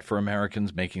loan debt for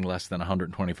Americans making less than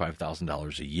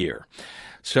 $125,000 a year.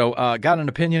 So got an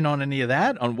opinion on any of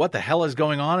that, on what the hell is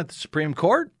going on at the Supreme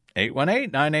Court?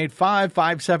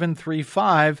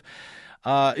 818-985-5735.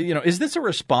 Is this a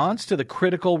response to the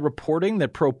critical reporting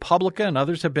that ProPublica and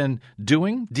others have been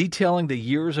doing, detailing the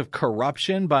years of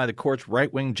corruption by the court's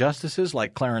right-wing justices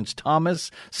like Clarence Thomas,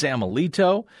 Sam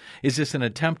Alito? Is this an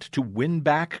attempt to win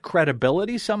back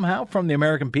credibility somehow from the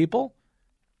American people?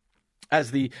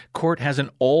 As the court has an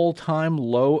all-time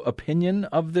low opinion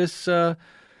of this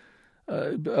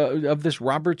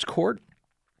Roberts Court?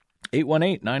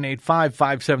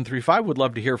 818-985-5735. Would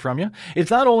love to hear from you.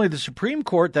 It's not only the Supreme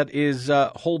Court that is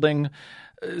holding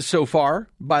so far,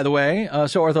 by the way.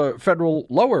 So are the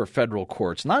lower federal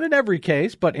courts. Not in every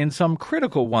case, but in some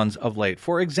critical ones of late.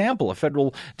 For example, a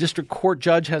federal district court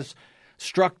judge has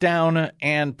struck down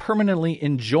and permanently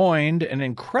enjoined an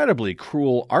incredibly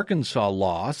cruel Arkansas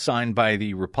law signed by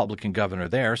the Republican governor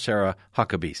there, Sarah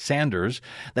Huckabee Sanders,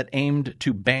 that aimed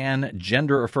to ban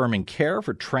gender-affirming care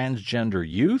for transgender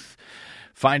youth,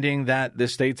 finding that the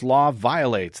state's law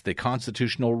violates the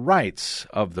constitutional rights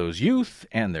of those youth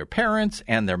and their parents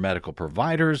and their medical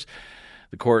providers.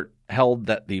 The court held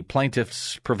that the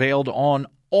plaintiffs prevailed on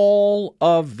all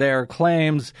of their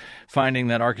claims, finding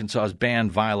that Arkansas's ban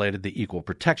violated the Equal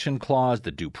Protection Clause,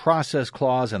 the Due Process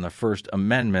Clause, and the First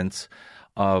Amendments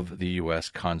of the U.S.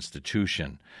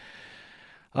 Constitution.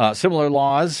 Similar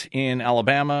laws in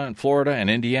Alabama and Florida and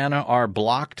Indiana are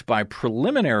blocked by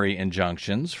preliminary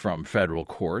injunctions from federal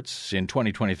courts. In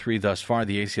 2023, thus far,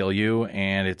 the ACLU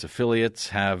and its affiliates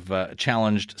have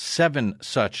challenged 7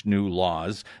 such new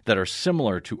laws that are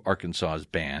similar to Arkansas's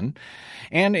ban.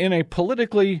 And in a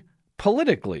politically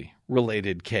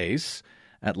related case,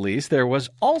 at least, there was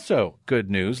also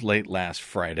good news late last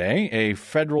Friday. A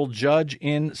federal judge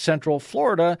in Central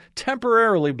Florida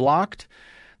temporarily blocked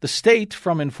the state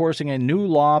from enforcing a new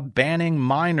law banning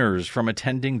minors from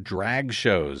attending drag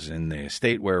shows in the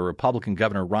state where Republican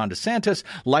Governor Ron DeSantis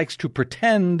likes to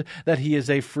pretend that he is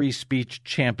a free speech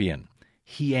champion.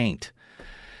 He ain't.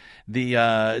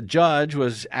 The judge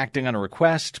was acting on a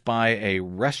request by a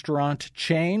restaurant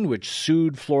chain which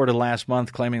sued Florida last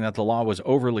month, claiming that the law was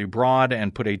overly broad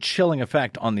and put a chilling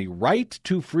effect on the right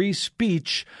to free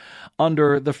speech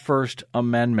under the First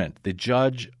Amendment. The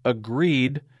judge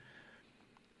agreed.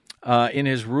 In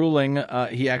his ruling,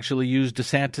 he actually used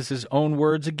DeSantis' own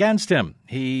words against him.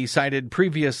 He cited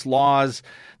previous laws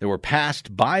that were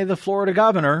passed by the Florida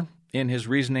governor. In his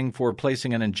reasoning for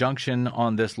placing an injunction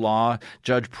on this law,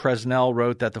 Judge Presnell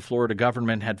wrote that the Florida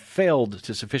government had failed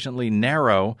to sufficiently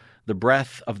narrow the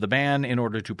breadth of the ban in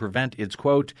order to prevent its,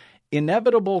 quote,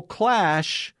 inevitable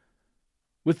clash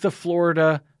with the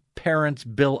Florida Parents'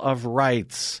 Bill of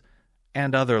Rights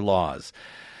and other laws.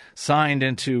 Signed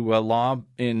into law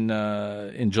in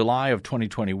July of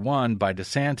 2021 by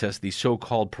DeSantis, the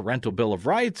so-called Parental Bill of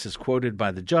Rights, as quoted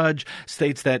by the judge,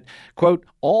 states that, quote,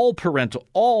 all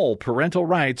parental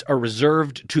rights are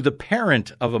reserved to the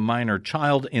parent of a minor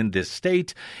child in this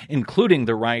state, including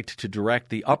the right to direct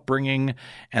the upbringing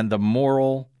and the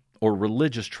moral or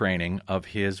religious training of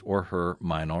his or her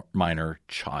minor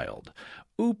child.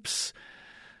 Oops.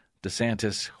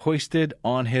 DeSantis hoisted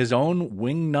on his own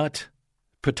wingnut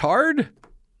petard?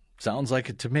 Sounds like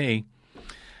it to me.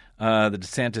 The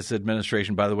DeSantis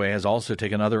administration, by the way, has also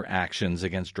taken other actions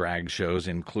against drag shows,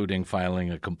 including filing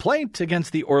a complaint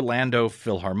against the Orlando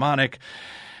Philharmonic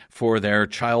for their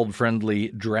child-friendly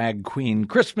drag queen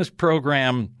Christmas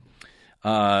program,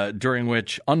 during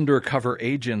which undercover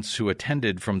agents who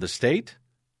attended from the state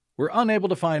were unable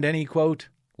to find any, quote,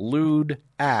 lewd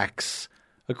acts,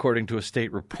 according to a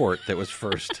state report that was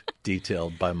first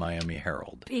detailed by Miami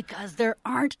Herald. Because there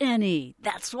aren't any.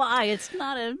 That's why it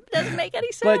doesn't make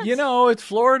any sense. But, it's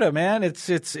Florida, man.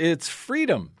 It's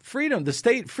freedom. Freedom. The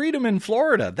state freedom in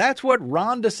Florida. That's what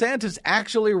Ron DeSantis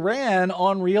actually ran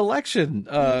on re-election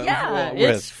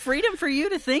it's freedom for you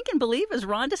to think and believe as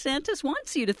Ron DeSantis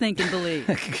wants you to think and believe.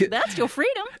 That's your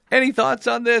freedom. Any thoughts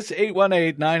on this?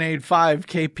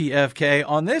 818-985-KPFK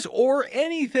on this or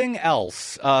anything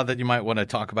else that you might want to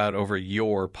talk about over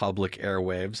your public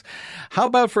airwaves. How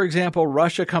about, for example,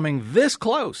 Russia coming this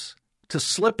close to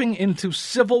slipping into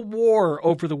civil war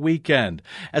over the weekend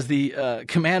as the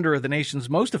commander of the nation's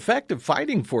most effective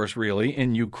fighting force, really,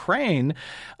 in Ukraine,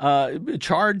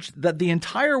 charged that the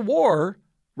entire war,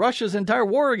 Russia's entire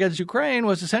war against Ukraine,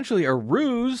 was essentially a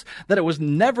ruse, that it was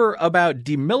never about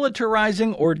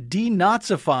demilitarizing or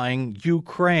denazifying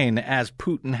Ukraine, as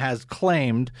Putin has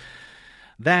claimed.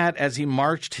 That, as he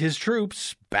marched his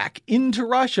troops back into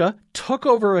Russia, took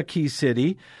over a key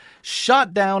city,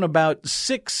 shot down about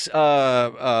six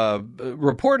Russian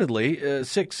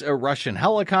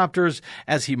helicopters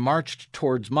as he marched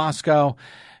towards Moscow,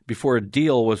 before a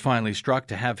deal was finally struck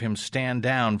to have him stand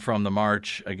down from the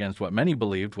march against what many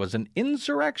believed was an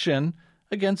insurrection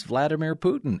against Vladimir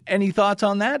Putin. Any thoughts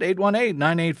on that?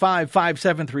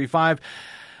 818-985-5735.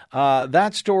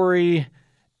 That story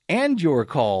and your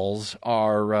calls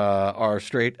are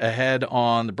straight ahead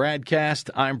on the BradCast.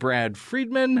 I'm Brad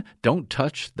Friedman. Don't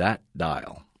touch that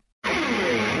dial.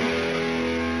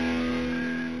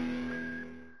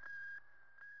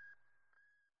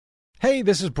 Hey,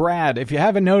 this is Brad. If you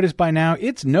haven't noticed by now,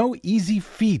 it's no easy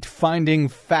feat finding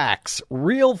facts,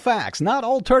 real facts, not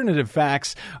alternative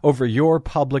facts, over your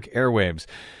public airwaves.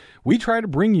 We try to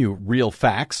bring you real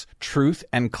facts, truth,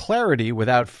 and clarity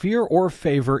without fear or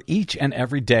favor each and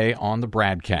every day on the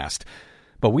BradCast.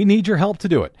 But we need your help to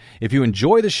do it. If you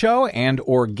enjoy the show and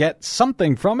or get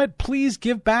something from it, please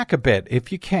give back a bit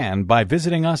if you can by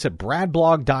visiting us at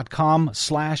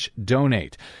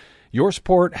bradblog.com/donate. Your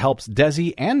support helps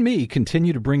Desi and me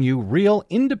continue to bring you real,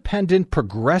 independent,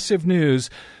 progressive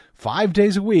news 5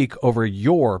 days a week over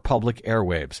your public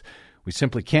airwaves. We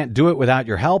simply can't do it without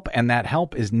your help, and that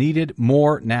help is needed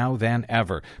more now than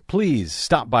ever. Please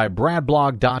stop by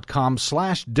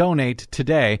bradblog.com/donate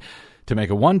today to make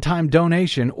a one-time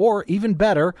donation or, even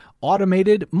better,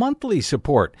 automated monthly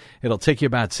support. It'll take you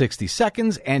about 60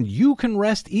 seconds, and you can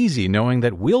rest easy knowing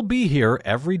that we'll be here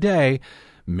every day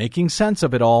making sense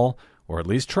of it all, or at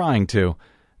least trying to.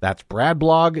 That's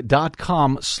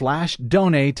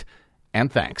bradblog.com/donate,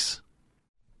 and thanks.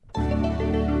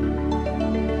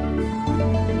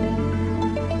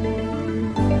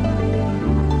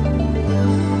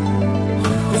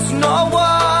 No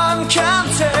one can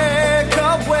take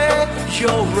away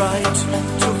your right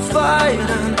to fight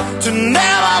and to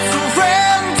never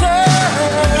surrender.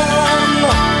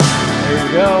 There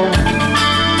you go.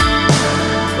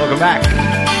 Welcome back.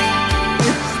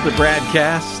 It's the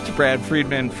BradCast. Brad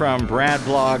Friedman from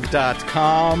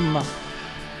bradblog.com.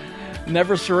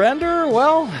 Never surrender?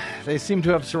 Well, they seem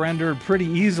to have surrendered pretty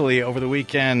easily over the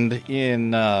weekend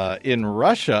in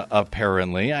Russia,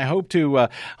 apparently. I hope to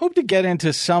get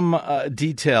into some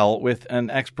detail with an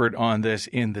expert on this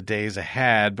in the days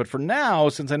ahead. But for now,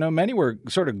 since I know many were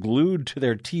sort of glued to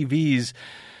their TVs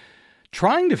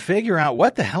trying to figure out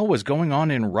what the hell was going on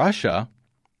in Russia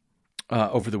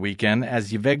over the weekend,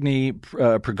 as Yevgeny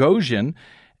Prigozhin,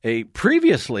 a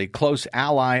previously close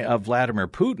ally of Vladimir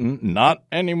Putin, not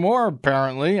anymore,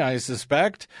 apparently, I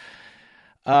suspect,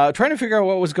 trying to figure out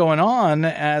what was going on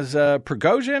as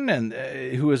Prigozhin, and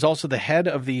who is also the head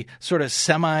of the sort of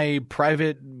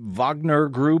semi-private Wagner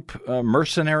group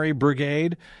mercenary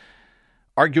brigade,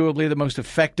 arguably the most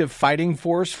effective fighting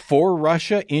force for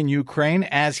Russia in Ukraine,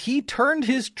 as he turned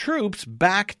his troops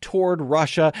back toward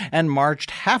Russia and marched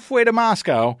halfway to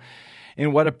Moscow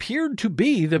in what appeared to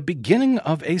be the beginning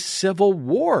of a civil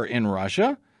war in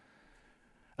Russia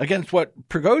against what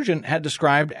Prigozhin had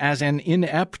described as an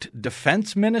inept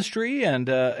defense ministry and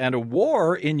a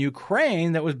war in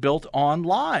Ukraine that was built on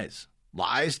lies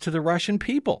to the Russian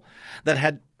people that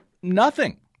had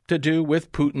nothing to do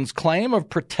with Putin's claim of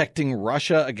protecting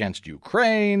Russia against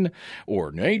Ukraine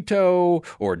or NATO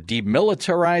or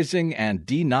demilitarizing and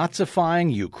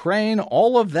denazifying Ukraine.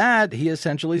 All of that, he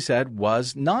essentially said,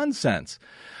 was nonsense.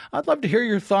 I'd love to hear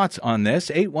your thoughts on this.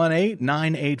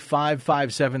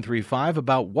 818-985-5735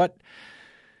 about what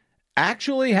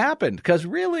actually happened, because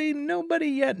really nobody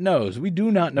yet knows. We do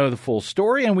not know the full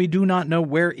story, and we do not know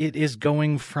where it is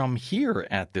going from here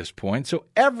at this point. So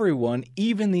everyone,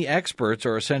 even the experts,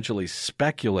 are essentially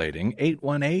speculating.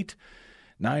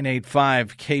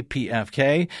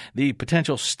 818-985-KPFK, the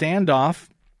potential standoff,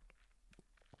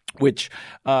 which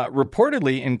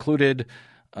reportedly included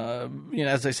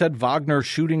as I said, Wagner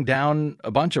shooting down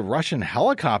a bunch of Russian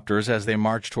helicopters as they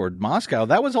marched toward Moscow.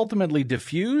 That was ultimately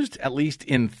diffused, at least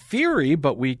in theory,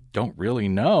 but we don't really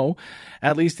know.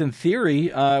 At least in theory,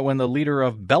 when the leader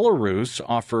of Belarus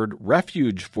offered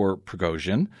refuge for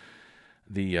Prigozhin,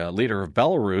 the leader of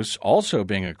Belarus also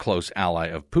being a close ally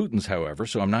of Putin's, however,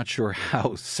 so I'm not sure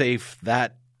how safe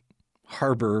that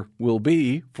harbor will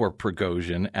be for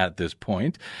Prigozhin at this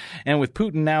point. And with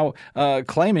Putin now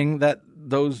claiming that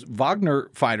those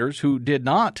Wagner fighters who did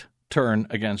not turn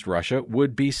against Russia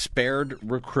would be spared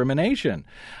recrimination.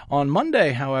 On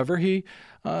Monday, however, he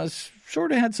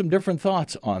sort of had some different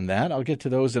thoughts on that. I'll get to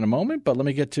those in a moment, but let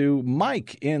me get to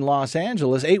Mike in Los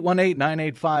Angeles.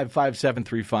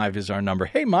 818-985-5735 is our number.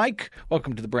 Hey, Mike.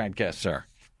 Welcome to the BradCast, sir.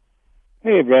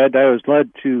 Hey, Brad. I was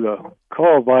led to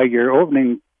call by your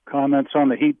opening comments on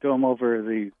the heat dome over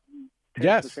the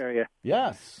Texas area.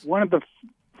 Yes. One of the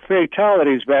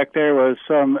fatalities back there was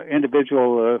some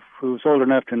individual who was old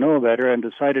enough to know better and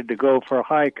decided to go for a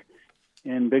hike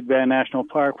in Big Bend National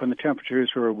Park when the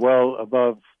temperatures were well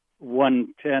above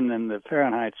 110 in the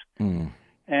Fahrenheit.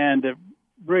 And it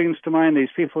brings to mind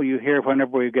these people you hear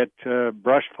whenever we get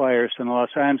brush fires in the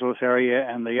Los Angeles area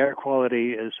and the air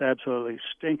quality is absolutely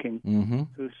stinking,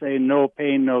 who say no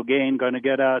pain, no gain, going to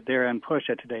get out there and push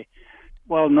it today.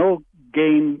 Well, no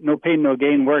pain, no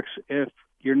gain works if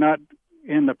you're not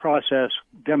in the process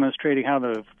demonstrating how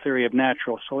the theory of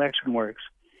natural selection works.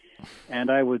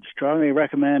 And I would strongly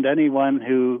recommend anyone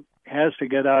who has to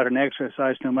get out and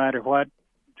exercise no matter what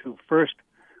to first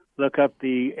look up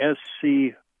the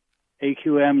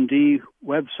SCAQMD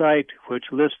website, which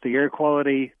lists the air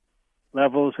quality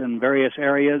levels in various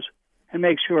areas, and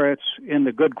make sure it's in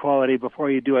the good quality before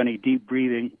you do any deep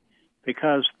breathing,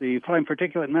 because the fine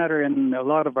particulate matter in a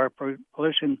lot of our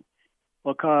pollution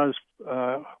will cause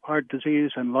heart disease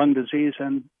and lung disease,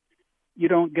 and you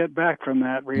don't get back from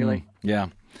that, really. Yeah.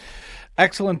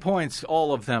 Excellent points,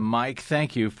 all of them, Mike.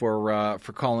 Thank you for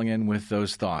calling in with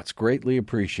those thoughts. Greatly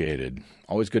appreciated.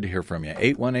 Always good to hear from you.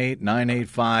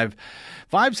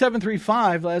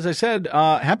 818-985-5735. As I said,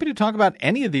 happy to talk about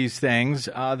any of these things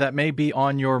that may be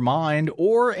on your mind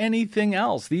or anything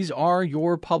else. These are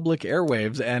your public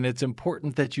airwaves, and it's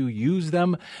important that you use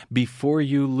them before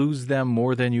you lose them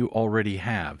more than you already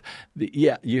have.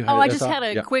 I just had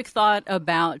a quick thought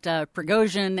about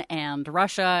Prigozhin and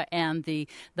Russia and the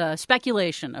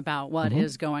speculation about what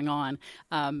is going on.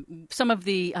 Some of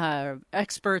the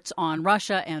experts on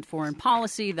Russia and foreign policy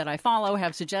that I follow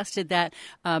have suggested that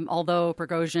although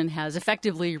Prigozhin has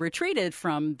effectively retreated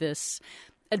from this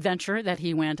adventure that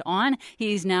he went on,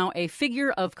 he's now a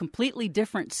figure of completely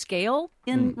different scale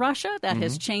in Russia that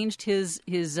has changed his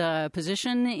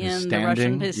position in the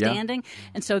Russian standing.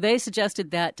 And so they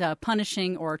suggested that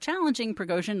punishing or challenging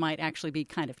Prigozhin might actually be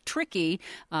kind of tricky.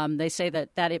 They say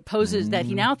that it poses that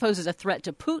he now poses a threat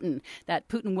to Putin, that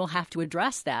Putin will have to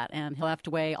address that, and he'll have to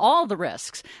weigh all the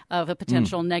risks of a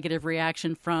potential negative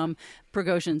reaction from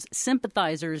Prigozhin's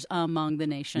sympathizers among the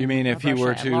nation. You mean if he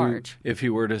were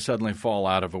to suddenly fall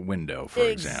out of a window, for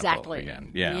example?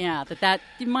 Again.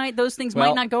 Those things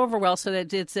might not go over well. So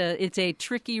that it's a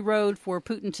tricky road for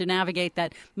Putin to navigate.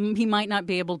 That he might not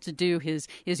be able to do his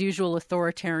usual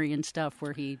authoritarian stuff,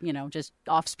 where he just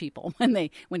offs people when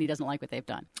he doesn't like what they've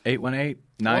done.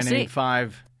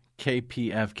 818-985.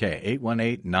 KPFK,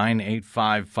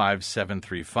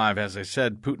 818-985-5735. As I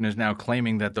said, Putin is now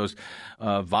claiming that those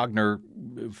Wagner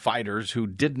fighters who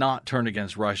did not turn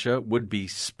against Russia would be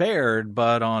spared.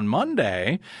 But on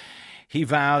Monday, he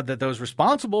vowed that those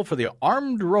responsible for the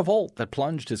armed revolt that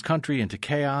plunged his country into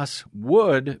chaos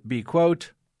would be,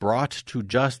 quote, brought to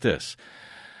justice.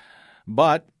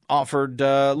 But offered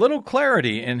little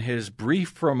clarity in his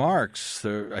brief remarks.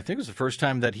 I think it was the first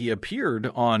time that he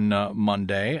appeared on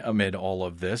Monday amid all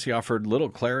of this. He offered little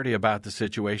clarity about the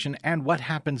situation and what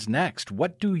happens next.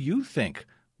 What do you think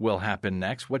will happen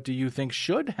next? What do you think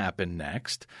should happen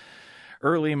next?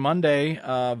 Early Monday,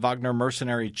 Wagner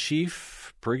mercenary chief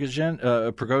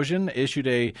Prigozhin issued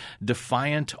a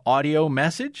defiant audio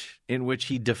message in which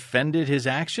he defended his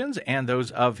actions and those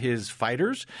of his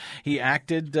fighters. He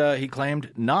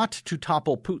claimed, not to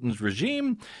topple Putin's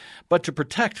regime, but to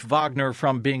protect Wagner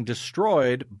from being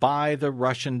destroyed by the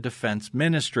Russian Defense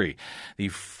Ministry. The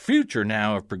future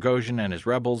now of Prigozhin and his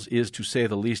rebels is, to say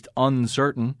the least,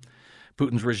 uncertain.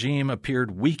 Putin's regime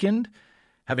appeared weakened,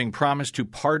 having promised to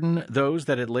pardon those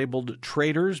that it labeled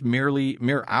traitors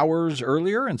mere hours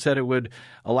earlier, and said it would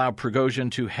allow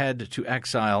Prigozhin to head to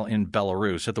exile in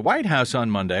Belarus. At the White House on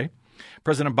Monday,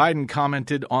 President Biden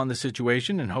commented on the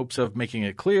situation in hopes of making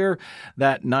it clear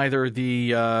that neither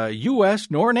the U.S.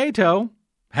 nor NATO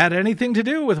had anything to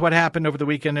do with what happened over the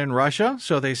weekend in Russia,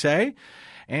 so they say,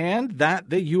 and that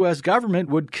the U.S. government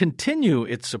would continue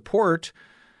its support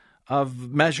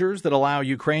of measures that allow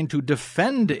Ukraine to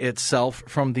defend itself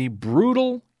from the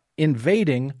brutal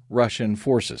invading Russian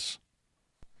forces.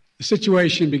 The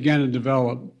situation began to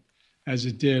develop as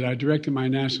it did. I directed my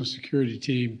national security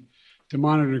team to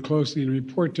monitor closely and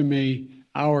report to me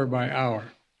hour by hour.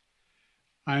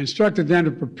 I instructed them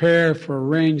to prepare for a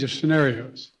range of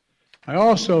scenarios. I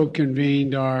also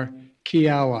convened our key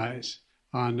allies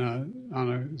on a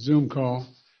Zoom call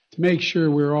to make sure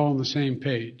we're all on the same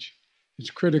page. It's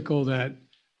critical that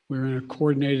we're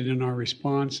coordinated in our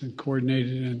response and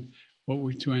coordinated in what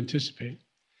we to anticipate.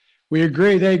 They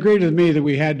agreed with me that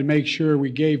we had to make sure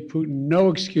we gave Putin no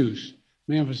excuse.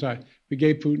 Let me emphasize, we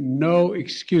gave Putin no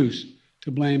excuse to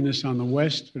blame this on the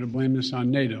West or to blame this on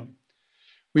NATO.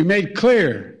 We made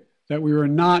clear that we were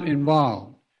not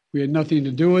involved. We had nothing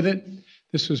to do with it.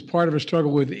 This was part of a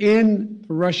struggle within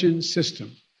the Russian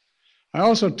system. I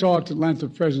also talked at length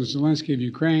with President Zelensky of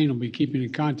Ukraine. I'll be keeping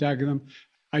in contact with him.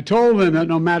 I told him that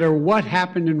no matter what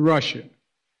happened in Russia, let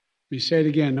me say it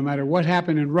again, no matter what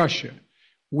happened in Russia,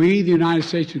 we, the United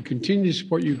States, would continue to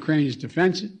support Ukraine's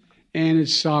defense and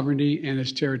its sovereignty and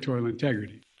its territorial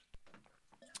integrity.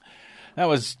 That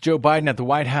was Joe Biden at the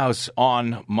White House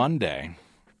on Monday,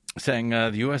 saying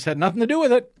the U.S. had nothing to do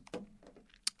with it.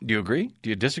 Do you agree? Do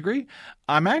you disagree?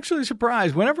 I'm actually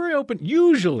surprised. Whenever I open,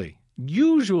 usually,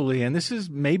 and this is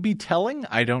maybe telling,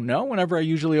 I don't know, whenever I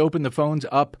usually open the phones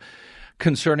up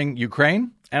concerning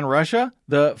Ukraine and Russia,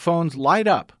 the phones light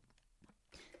up.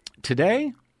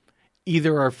 Today,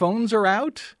 either our phones are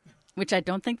out, which I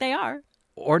don't think they are,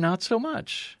 or not so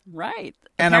much. Right.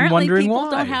 And Apparently, I'm wondering people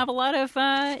why. don't have a lot of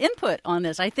input on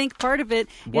this. I think part of it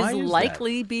Why is is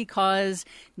likely because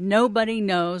nobody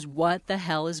knows what the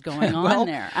hell is going on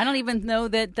there. I don't even know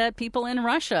that people in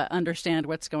Russia understand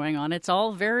what's going on. It's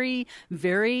all very,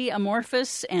 very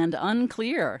amorphous and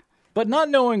unclear. But not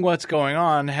knowing what's going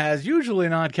on has usually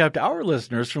not kept our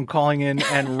listeners from calling in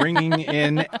and ringing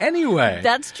in anyway.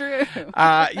 That's true.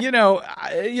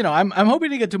 I'm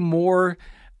hoping to get to more.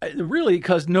 Really,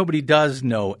 because nobody does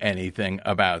know anything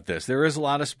about this. There is a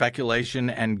lot of speculation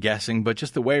and guessing, but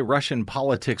just the way Russian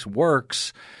politics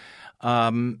works,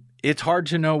 it's hard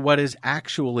to know what is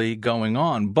actually going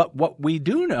on. But what we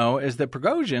do know is that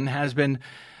Prigozhin has been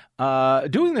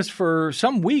doing this for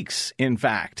some weeks, in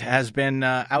fact, has been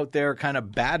out there kind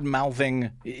of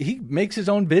bad-mouthing. He makes his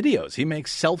own videos. He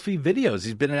makes selfie videos.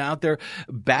 He's been out there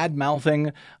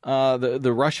bad-mouthing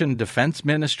the Russian Defense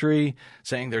Ministry,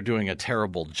 saying they're doing a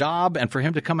terrible job. And for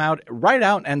him to come out right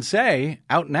out and say,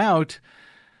 out and out,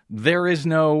 there is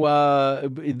no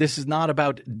this is not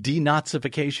about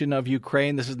denazification of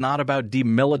Ukraine. This is not about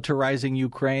demilitarizing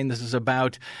Ukraine. This is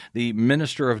about the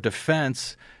Minister of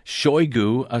Defense,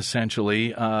 Shoigu,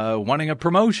 essentially wanting a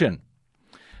promotion,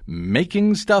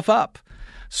 making stuff up.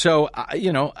 So,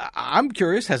 I'm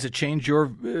curious, has it changed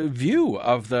your view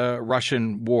of the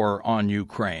Russian war on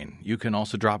Ukraine? You can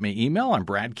also drop me email. I'm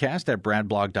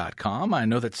BradCast@bradblog.com. I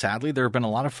know that sadly there have been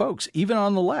a lot of folks, even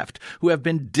on the left, who have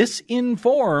been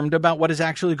disinformed about what is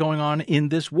actually going on in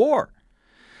this war.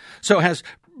 So has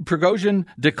Prigozhin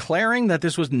declaring that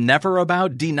this was never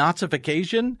about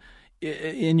denazification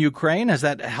in Ukraine, has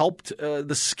that helped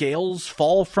the scales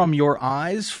fall from your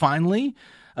eyes finally?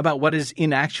 About what is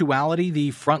in actuality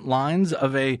the front lines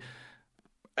of a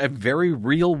very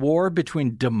real war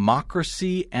between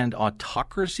democracy and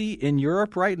autocracy in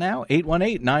Europe right now?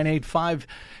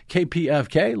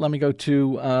 818-985-KPFK. Let me go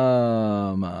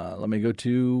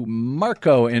to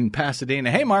Marco in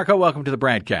Pasadena. Hey, Marco, welcome to the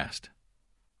BradCast.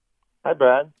 Hi,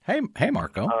 Brad. Hey,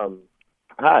 Marco.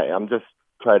 Hi. I'm just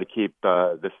trying to keep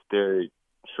this theory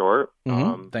short.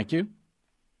 Thank you.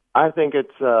 I think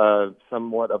it's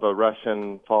somewhat of a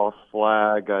Russian false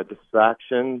flag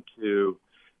distraction to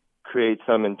create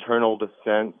some internal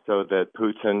dissent so that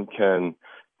Putin can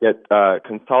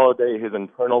consolidate his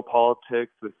internal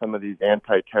politics with some of these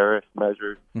anti-terrorist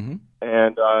measures and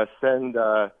send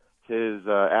his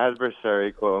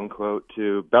adversary, quote unquote,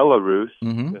 to Belarus,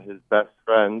 his best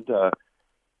friend,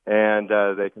 and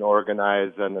they can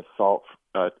organize an assault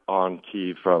on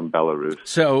Kyiv from Belarus.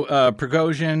 So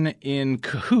Prigozhin in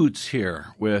cahoots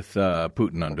here with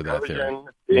Putin under that theory.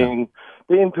 Being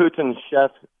Putin's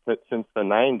chef since the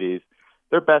 90s,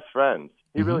 they're best friends.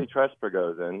 He really trusts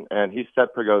Prigozhin, and he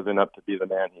set Prigozhin up to be the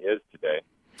man he is today.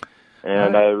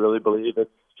 And I really believe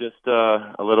it's just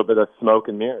a little bit of smoke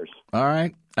and mirrors. All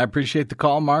right. I appreciate the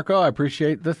call, Marco. I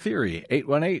appreciate the theory.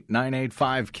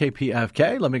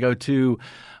 818-985-KPFK. Let me go to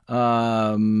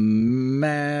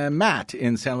Matt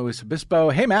in San Luis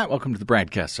Obispo. Hey, Matt. Welcome to the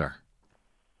BradCast, sir.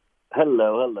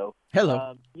 Hello.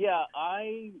 Hello.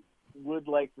 I would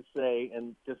like to say,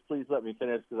 and just please let me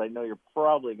finish because I know you're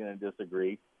probably going to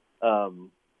disagree,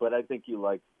 but I think you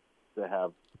like to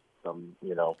have some,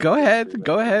 Go ahead.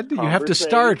 You have to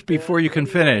start before you can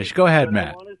finish. Go ahead,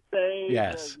 Matt. I want to say,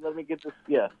 yes. Let me get this.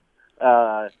 Yes.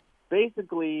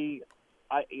 Basically,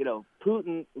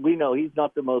 Putin, we know he's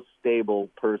not the most stable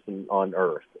person on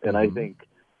earth. And I think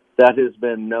that has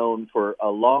been known for a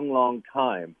long, long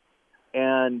time.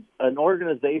 And an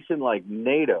organization like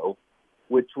NATO,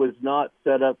 which was not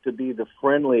set up to be the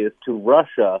friendliest to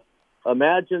Russia,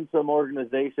 imagine some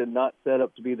organization not set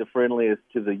up to be the friendliest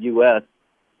to the U.S.,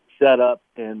 set up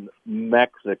in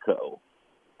Mexico.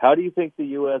 How do you think the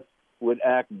U.S. would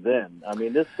act then? I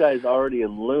mean, this guy's already a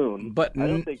loon. But I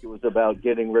don't think it was about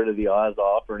getting rid of the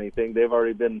Azov or anything. They've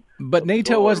already been. But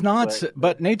NATO was not.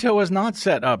 But NATO was not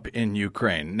set up in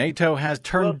Ukraine. NATO has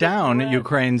turned down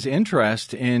Ukraine's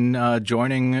interest in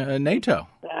joining NATO.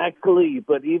 Exactly.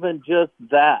 But even just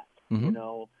that,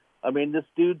 I mean, this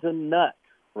dude's a nut,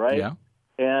 right? Yeah.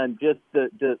 And just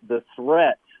the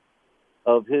threat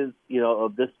of his,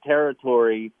 of this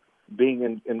territory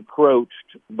being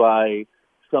encroached by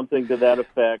something to that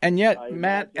effect. And yet,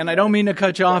 Matt, and I don't mean to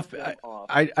cut you off.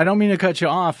 I don't mean to cut you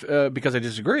off because I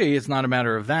disagree. It's not a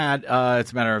matter of that.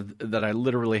 It's a matter of that I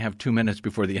literally have 2 minutes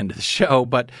before the end of the show.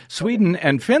 But Sweden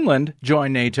and Finland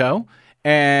joined NATO,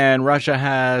 and Russia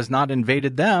has not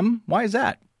invaded them. Why is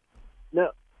that?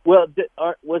 No. Well,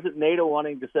 wasn't NATO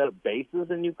wanting to set up bases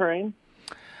in Ukraine?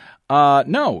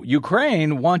 No.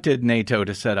 Ukraine wanted NATO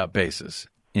to set up bases.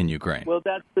 in Ukraine. Well,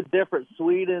 that's the difference.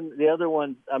 Sweden, the other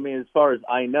ones, I mean, as far as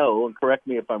I know, and correct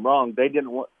me if I'm wrong, they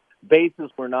didn't want,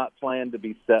 bases were not planned to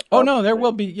be set Oh, up. no, there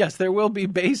will be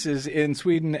bases in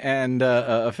Sweden and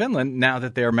Finland now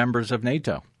that they are members of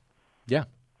NATO. Yeah.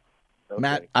 Okay.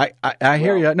 Matt, I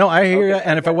hear you. No, I hear you.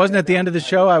 And if I wasn't at the end of the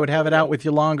show, I would have it out with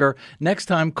you longer. Next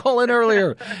time, call in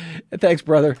earlier. Thanks,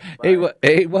 brother.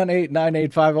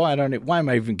 818-9850. I don't know. Why am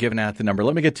I even giving out the number?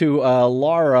 Let me get to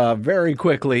Laura very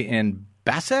quickly in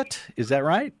Bassett. Is that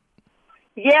right?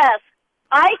 Yes.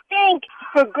 I think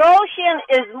Prigozhin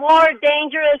is more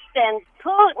dangerous than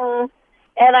Putin,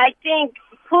 and I think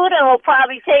Putin will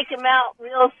probably take him out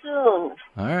real soon.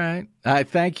 All right.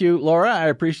 Thank you, Laura. I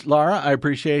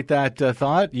appreciate that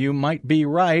thought. You might be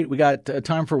right. We got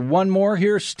time for one more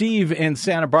here. Steve in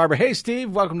Santa Barbara. Hey,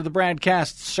 Steve. Welcome to the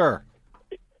BradCast, sir.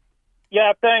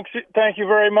 Yeah, thanks. Thank you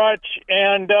very much.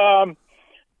 And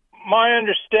my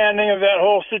understanding of that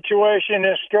whole situation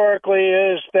historically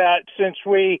is that since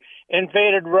we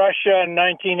invaded Russia in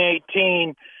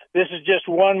 1918, this is just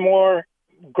one more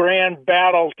grand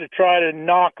battle to try to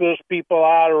knock those people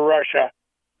out of Russia.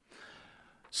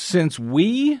 Since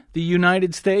we, the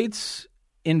United States,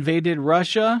 invaded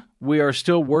Russia, we are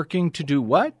still working to do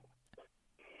what?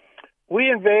 We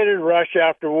invaded Russia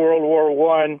after World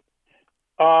War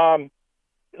I.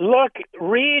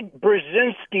 Read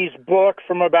Brzezinski's book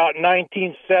from about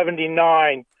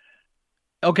 1979.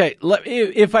 Okay,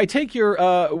 if I take your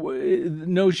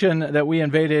notion that we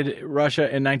invaded Russia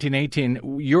in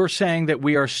 1918, you're saying that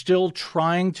we are still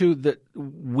that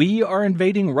we are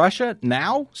invading Russia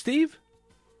now, Steve?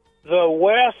 The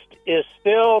West is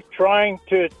still trying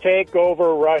to take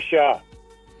over Russia.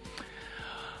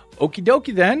 Okie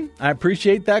dokie then. I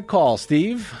appreciate that call,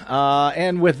 Steve.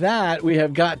 And with that, we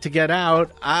have got to get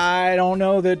out. I don't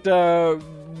know that the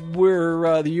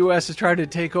U.S. is trying to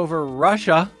take over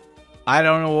Russia. I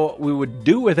don't know what we would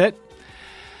do with it.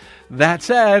 That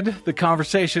said, the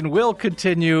conversation will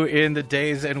continue in the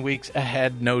days and weeks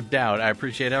ahead, no doubt. I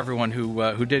appreciate everyone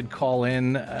who did call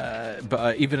in,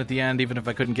 even at the end, even if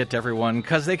I couldn't get to everyone,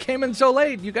 because they came in so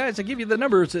late. You guys, I give you the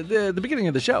numbers at the beginning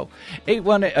of the show.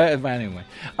 818. Anyway,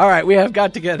 all right, we have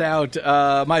got to get out.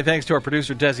 My thanks to our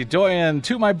producer Desi Doyen,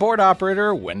 to my board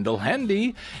operator Wendell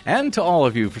Hendy, and to all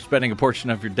of you for spending a portion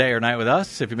of your day or night with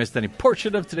us. If you missed any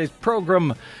portion of today's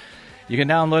program, you can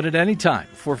download it anytime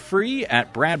for free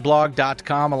at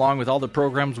bradblog.com, along with all the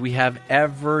programs we have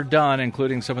ever done,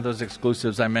 including some of those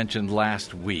exclusives I mentioned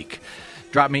last week.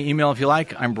 Drop me an email if you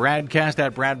like. I'm Bradcast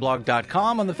at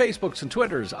bradblog.com. On the Facebooks and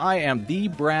Twitters, I am the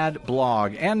Brad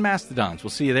Blog and Mastodons.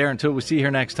 We'll see you there. Until we see you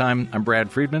here next time, I'm Brad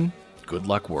Friedman. Good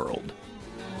luck, world.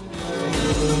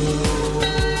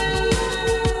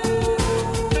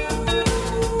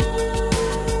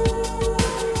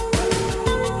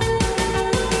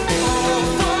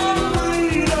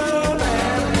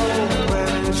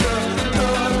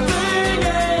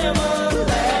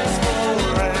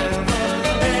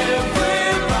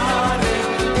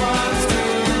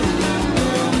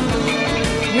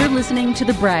 Listening to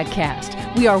the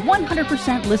BradCast. We are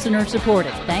 100% listener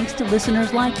supported, thanks to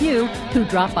listeners like you who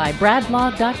drop by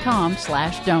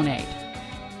bradblog.com/donate.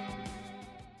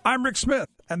 I'm Rick Smith,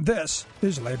 and this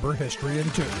is Labor History in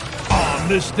 2. On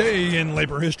this day in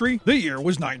labor history, the year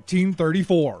was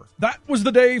 1934. That was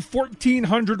the day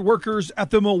 1,400 workers at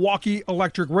the Milwaukee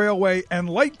Electric Railway and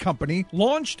Light Company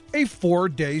launched a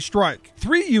 4-day strike.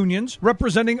 3 unions,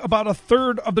 representing about a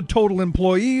third of the total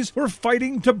employees, were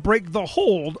fighting to break the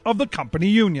hold of the company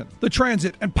union. The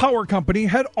Transit and Power Company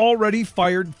had already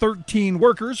fired 13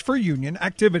 workers for union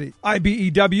activity.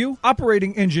 IBEW,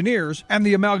 Operating Engineers, and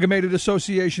the Amalgamated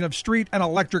Association of Street and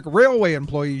Electric Railway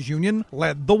Employees Union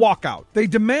led the walkout. They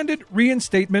demanded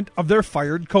reinstatement of their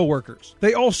fired co-workers.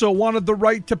 They also wanted the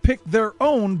right to pick their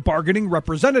own bargaining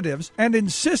representatives and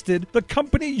insisted the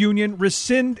company union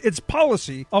rescind its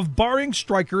policy of barring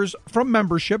strikers from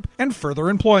membership and further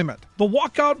employment. The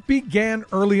walkout began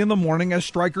early in the morning as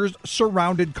strikers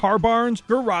surrounded car barns,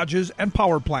 garages, and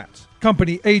power plants.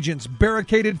 Company agents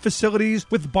barricaded facilities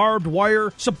with barbed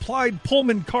wire, supplied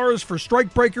Pullman cars for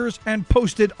strikebreakers, and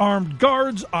posted armed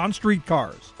guards on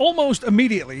streetcars. Almost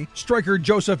immediately, striker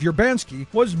Joseph Urbanski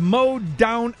was mowed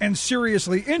down and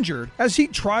seriously injured as he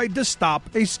tried to stop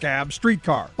a scab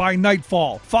streetcar. By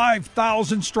nightfall,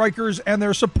 5,000 strikers and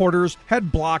their supporters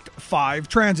had blocked 5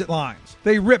 transit lines.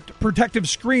 They ripped protective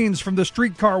screens from the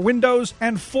streetcar windows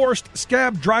and forced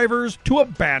scab drivers to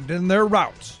abandon their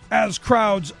routes. As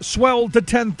crowds swelled to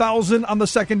 10,000 on the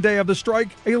second day of the strike,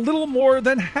 a little more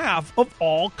than half of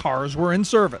all cars were in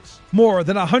service. More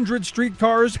than 100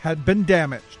 streetcars had been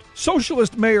damaged.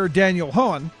 Socialist Mayor Daniel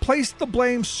Hohen placed the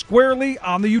blame squarely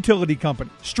on the utility company.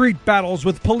 Street battles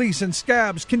with police and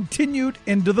scabs continued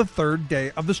into the third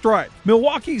day of the strike.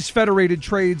 Milwaukee's Federated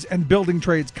Trades and Building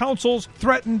Trades Councils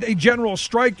threatened a general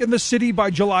strike in the city by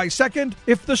July 2nd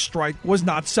if the strike was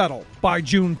not settled. By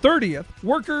June 30th,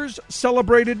 workers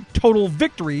celebrated total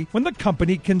victory when the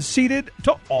company conceded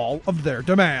to all of their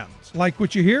demands. Like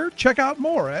what you hear? Check out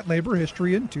more at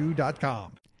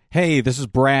laborhistoryin2.com. Hey, this is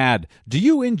Brad. Do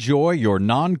you enjoy your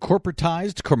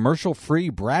non-corporatized,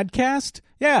 commercial-free BradCast?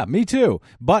 Yeah, me too.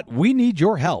 But we need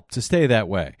your help to stay that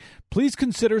way. Please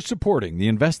consider supporting the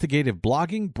investigative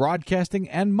blogging, broadcasting,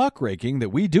 and muckraking that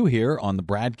we do here on the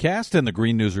BradCast and the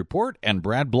Green News Report and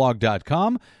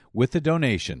bradblog.com with a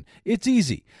donation. It's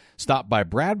easy. Stop by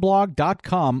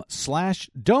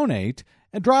bradblog.com/donate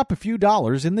and drop a few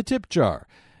dollars in the tip jar.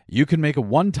 You can make a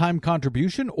one-time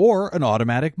contribution or an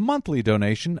automatic monthly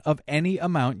donation of any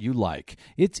amount you like.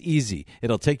 It's easy.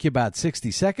 It'll take you about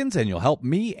 60 seconds, and you'll help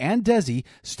me and Desi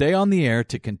stay on the air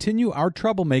to continue our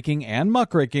troublemaking and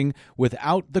muckraking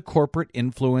without the corporate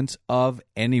influence of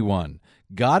anyone.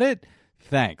 Got it?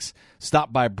 Thanks.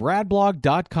 Stop by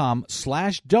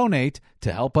bradblog.com/donate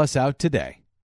to help us out today.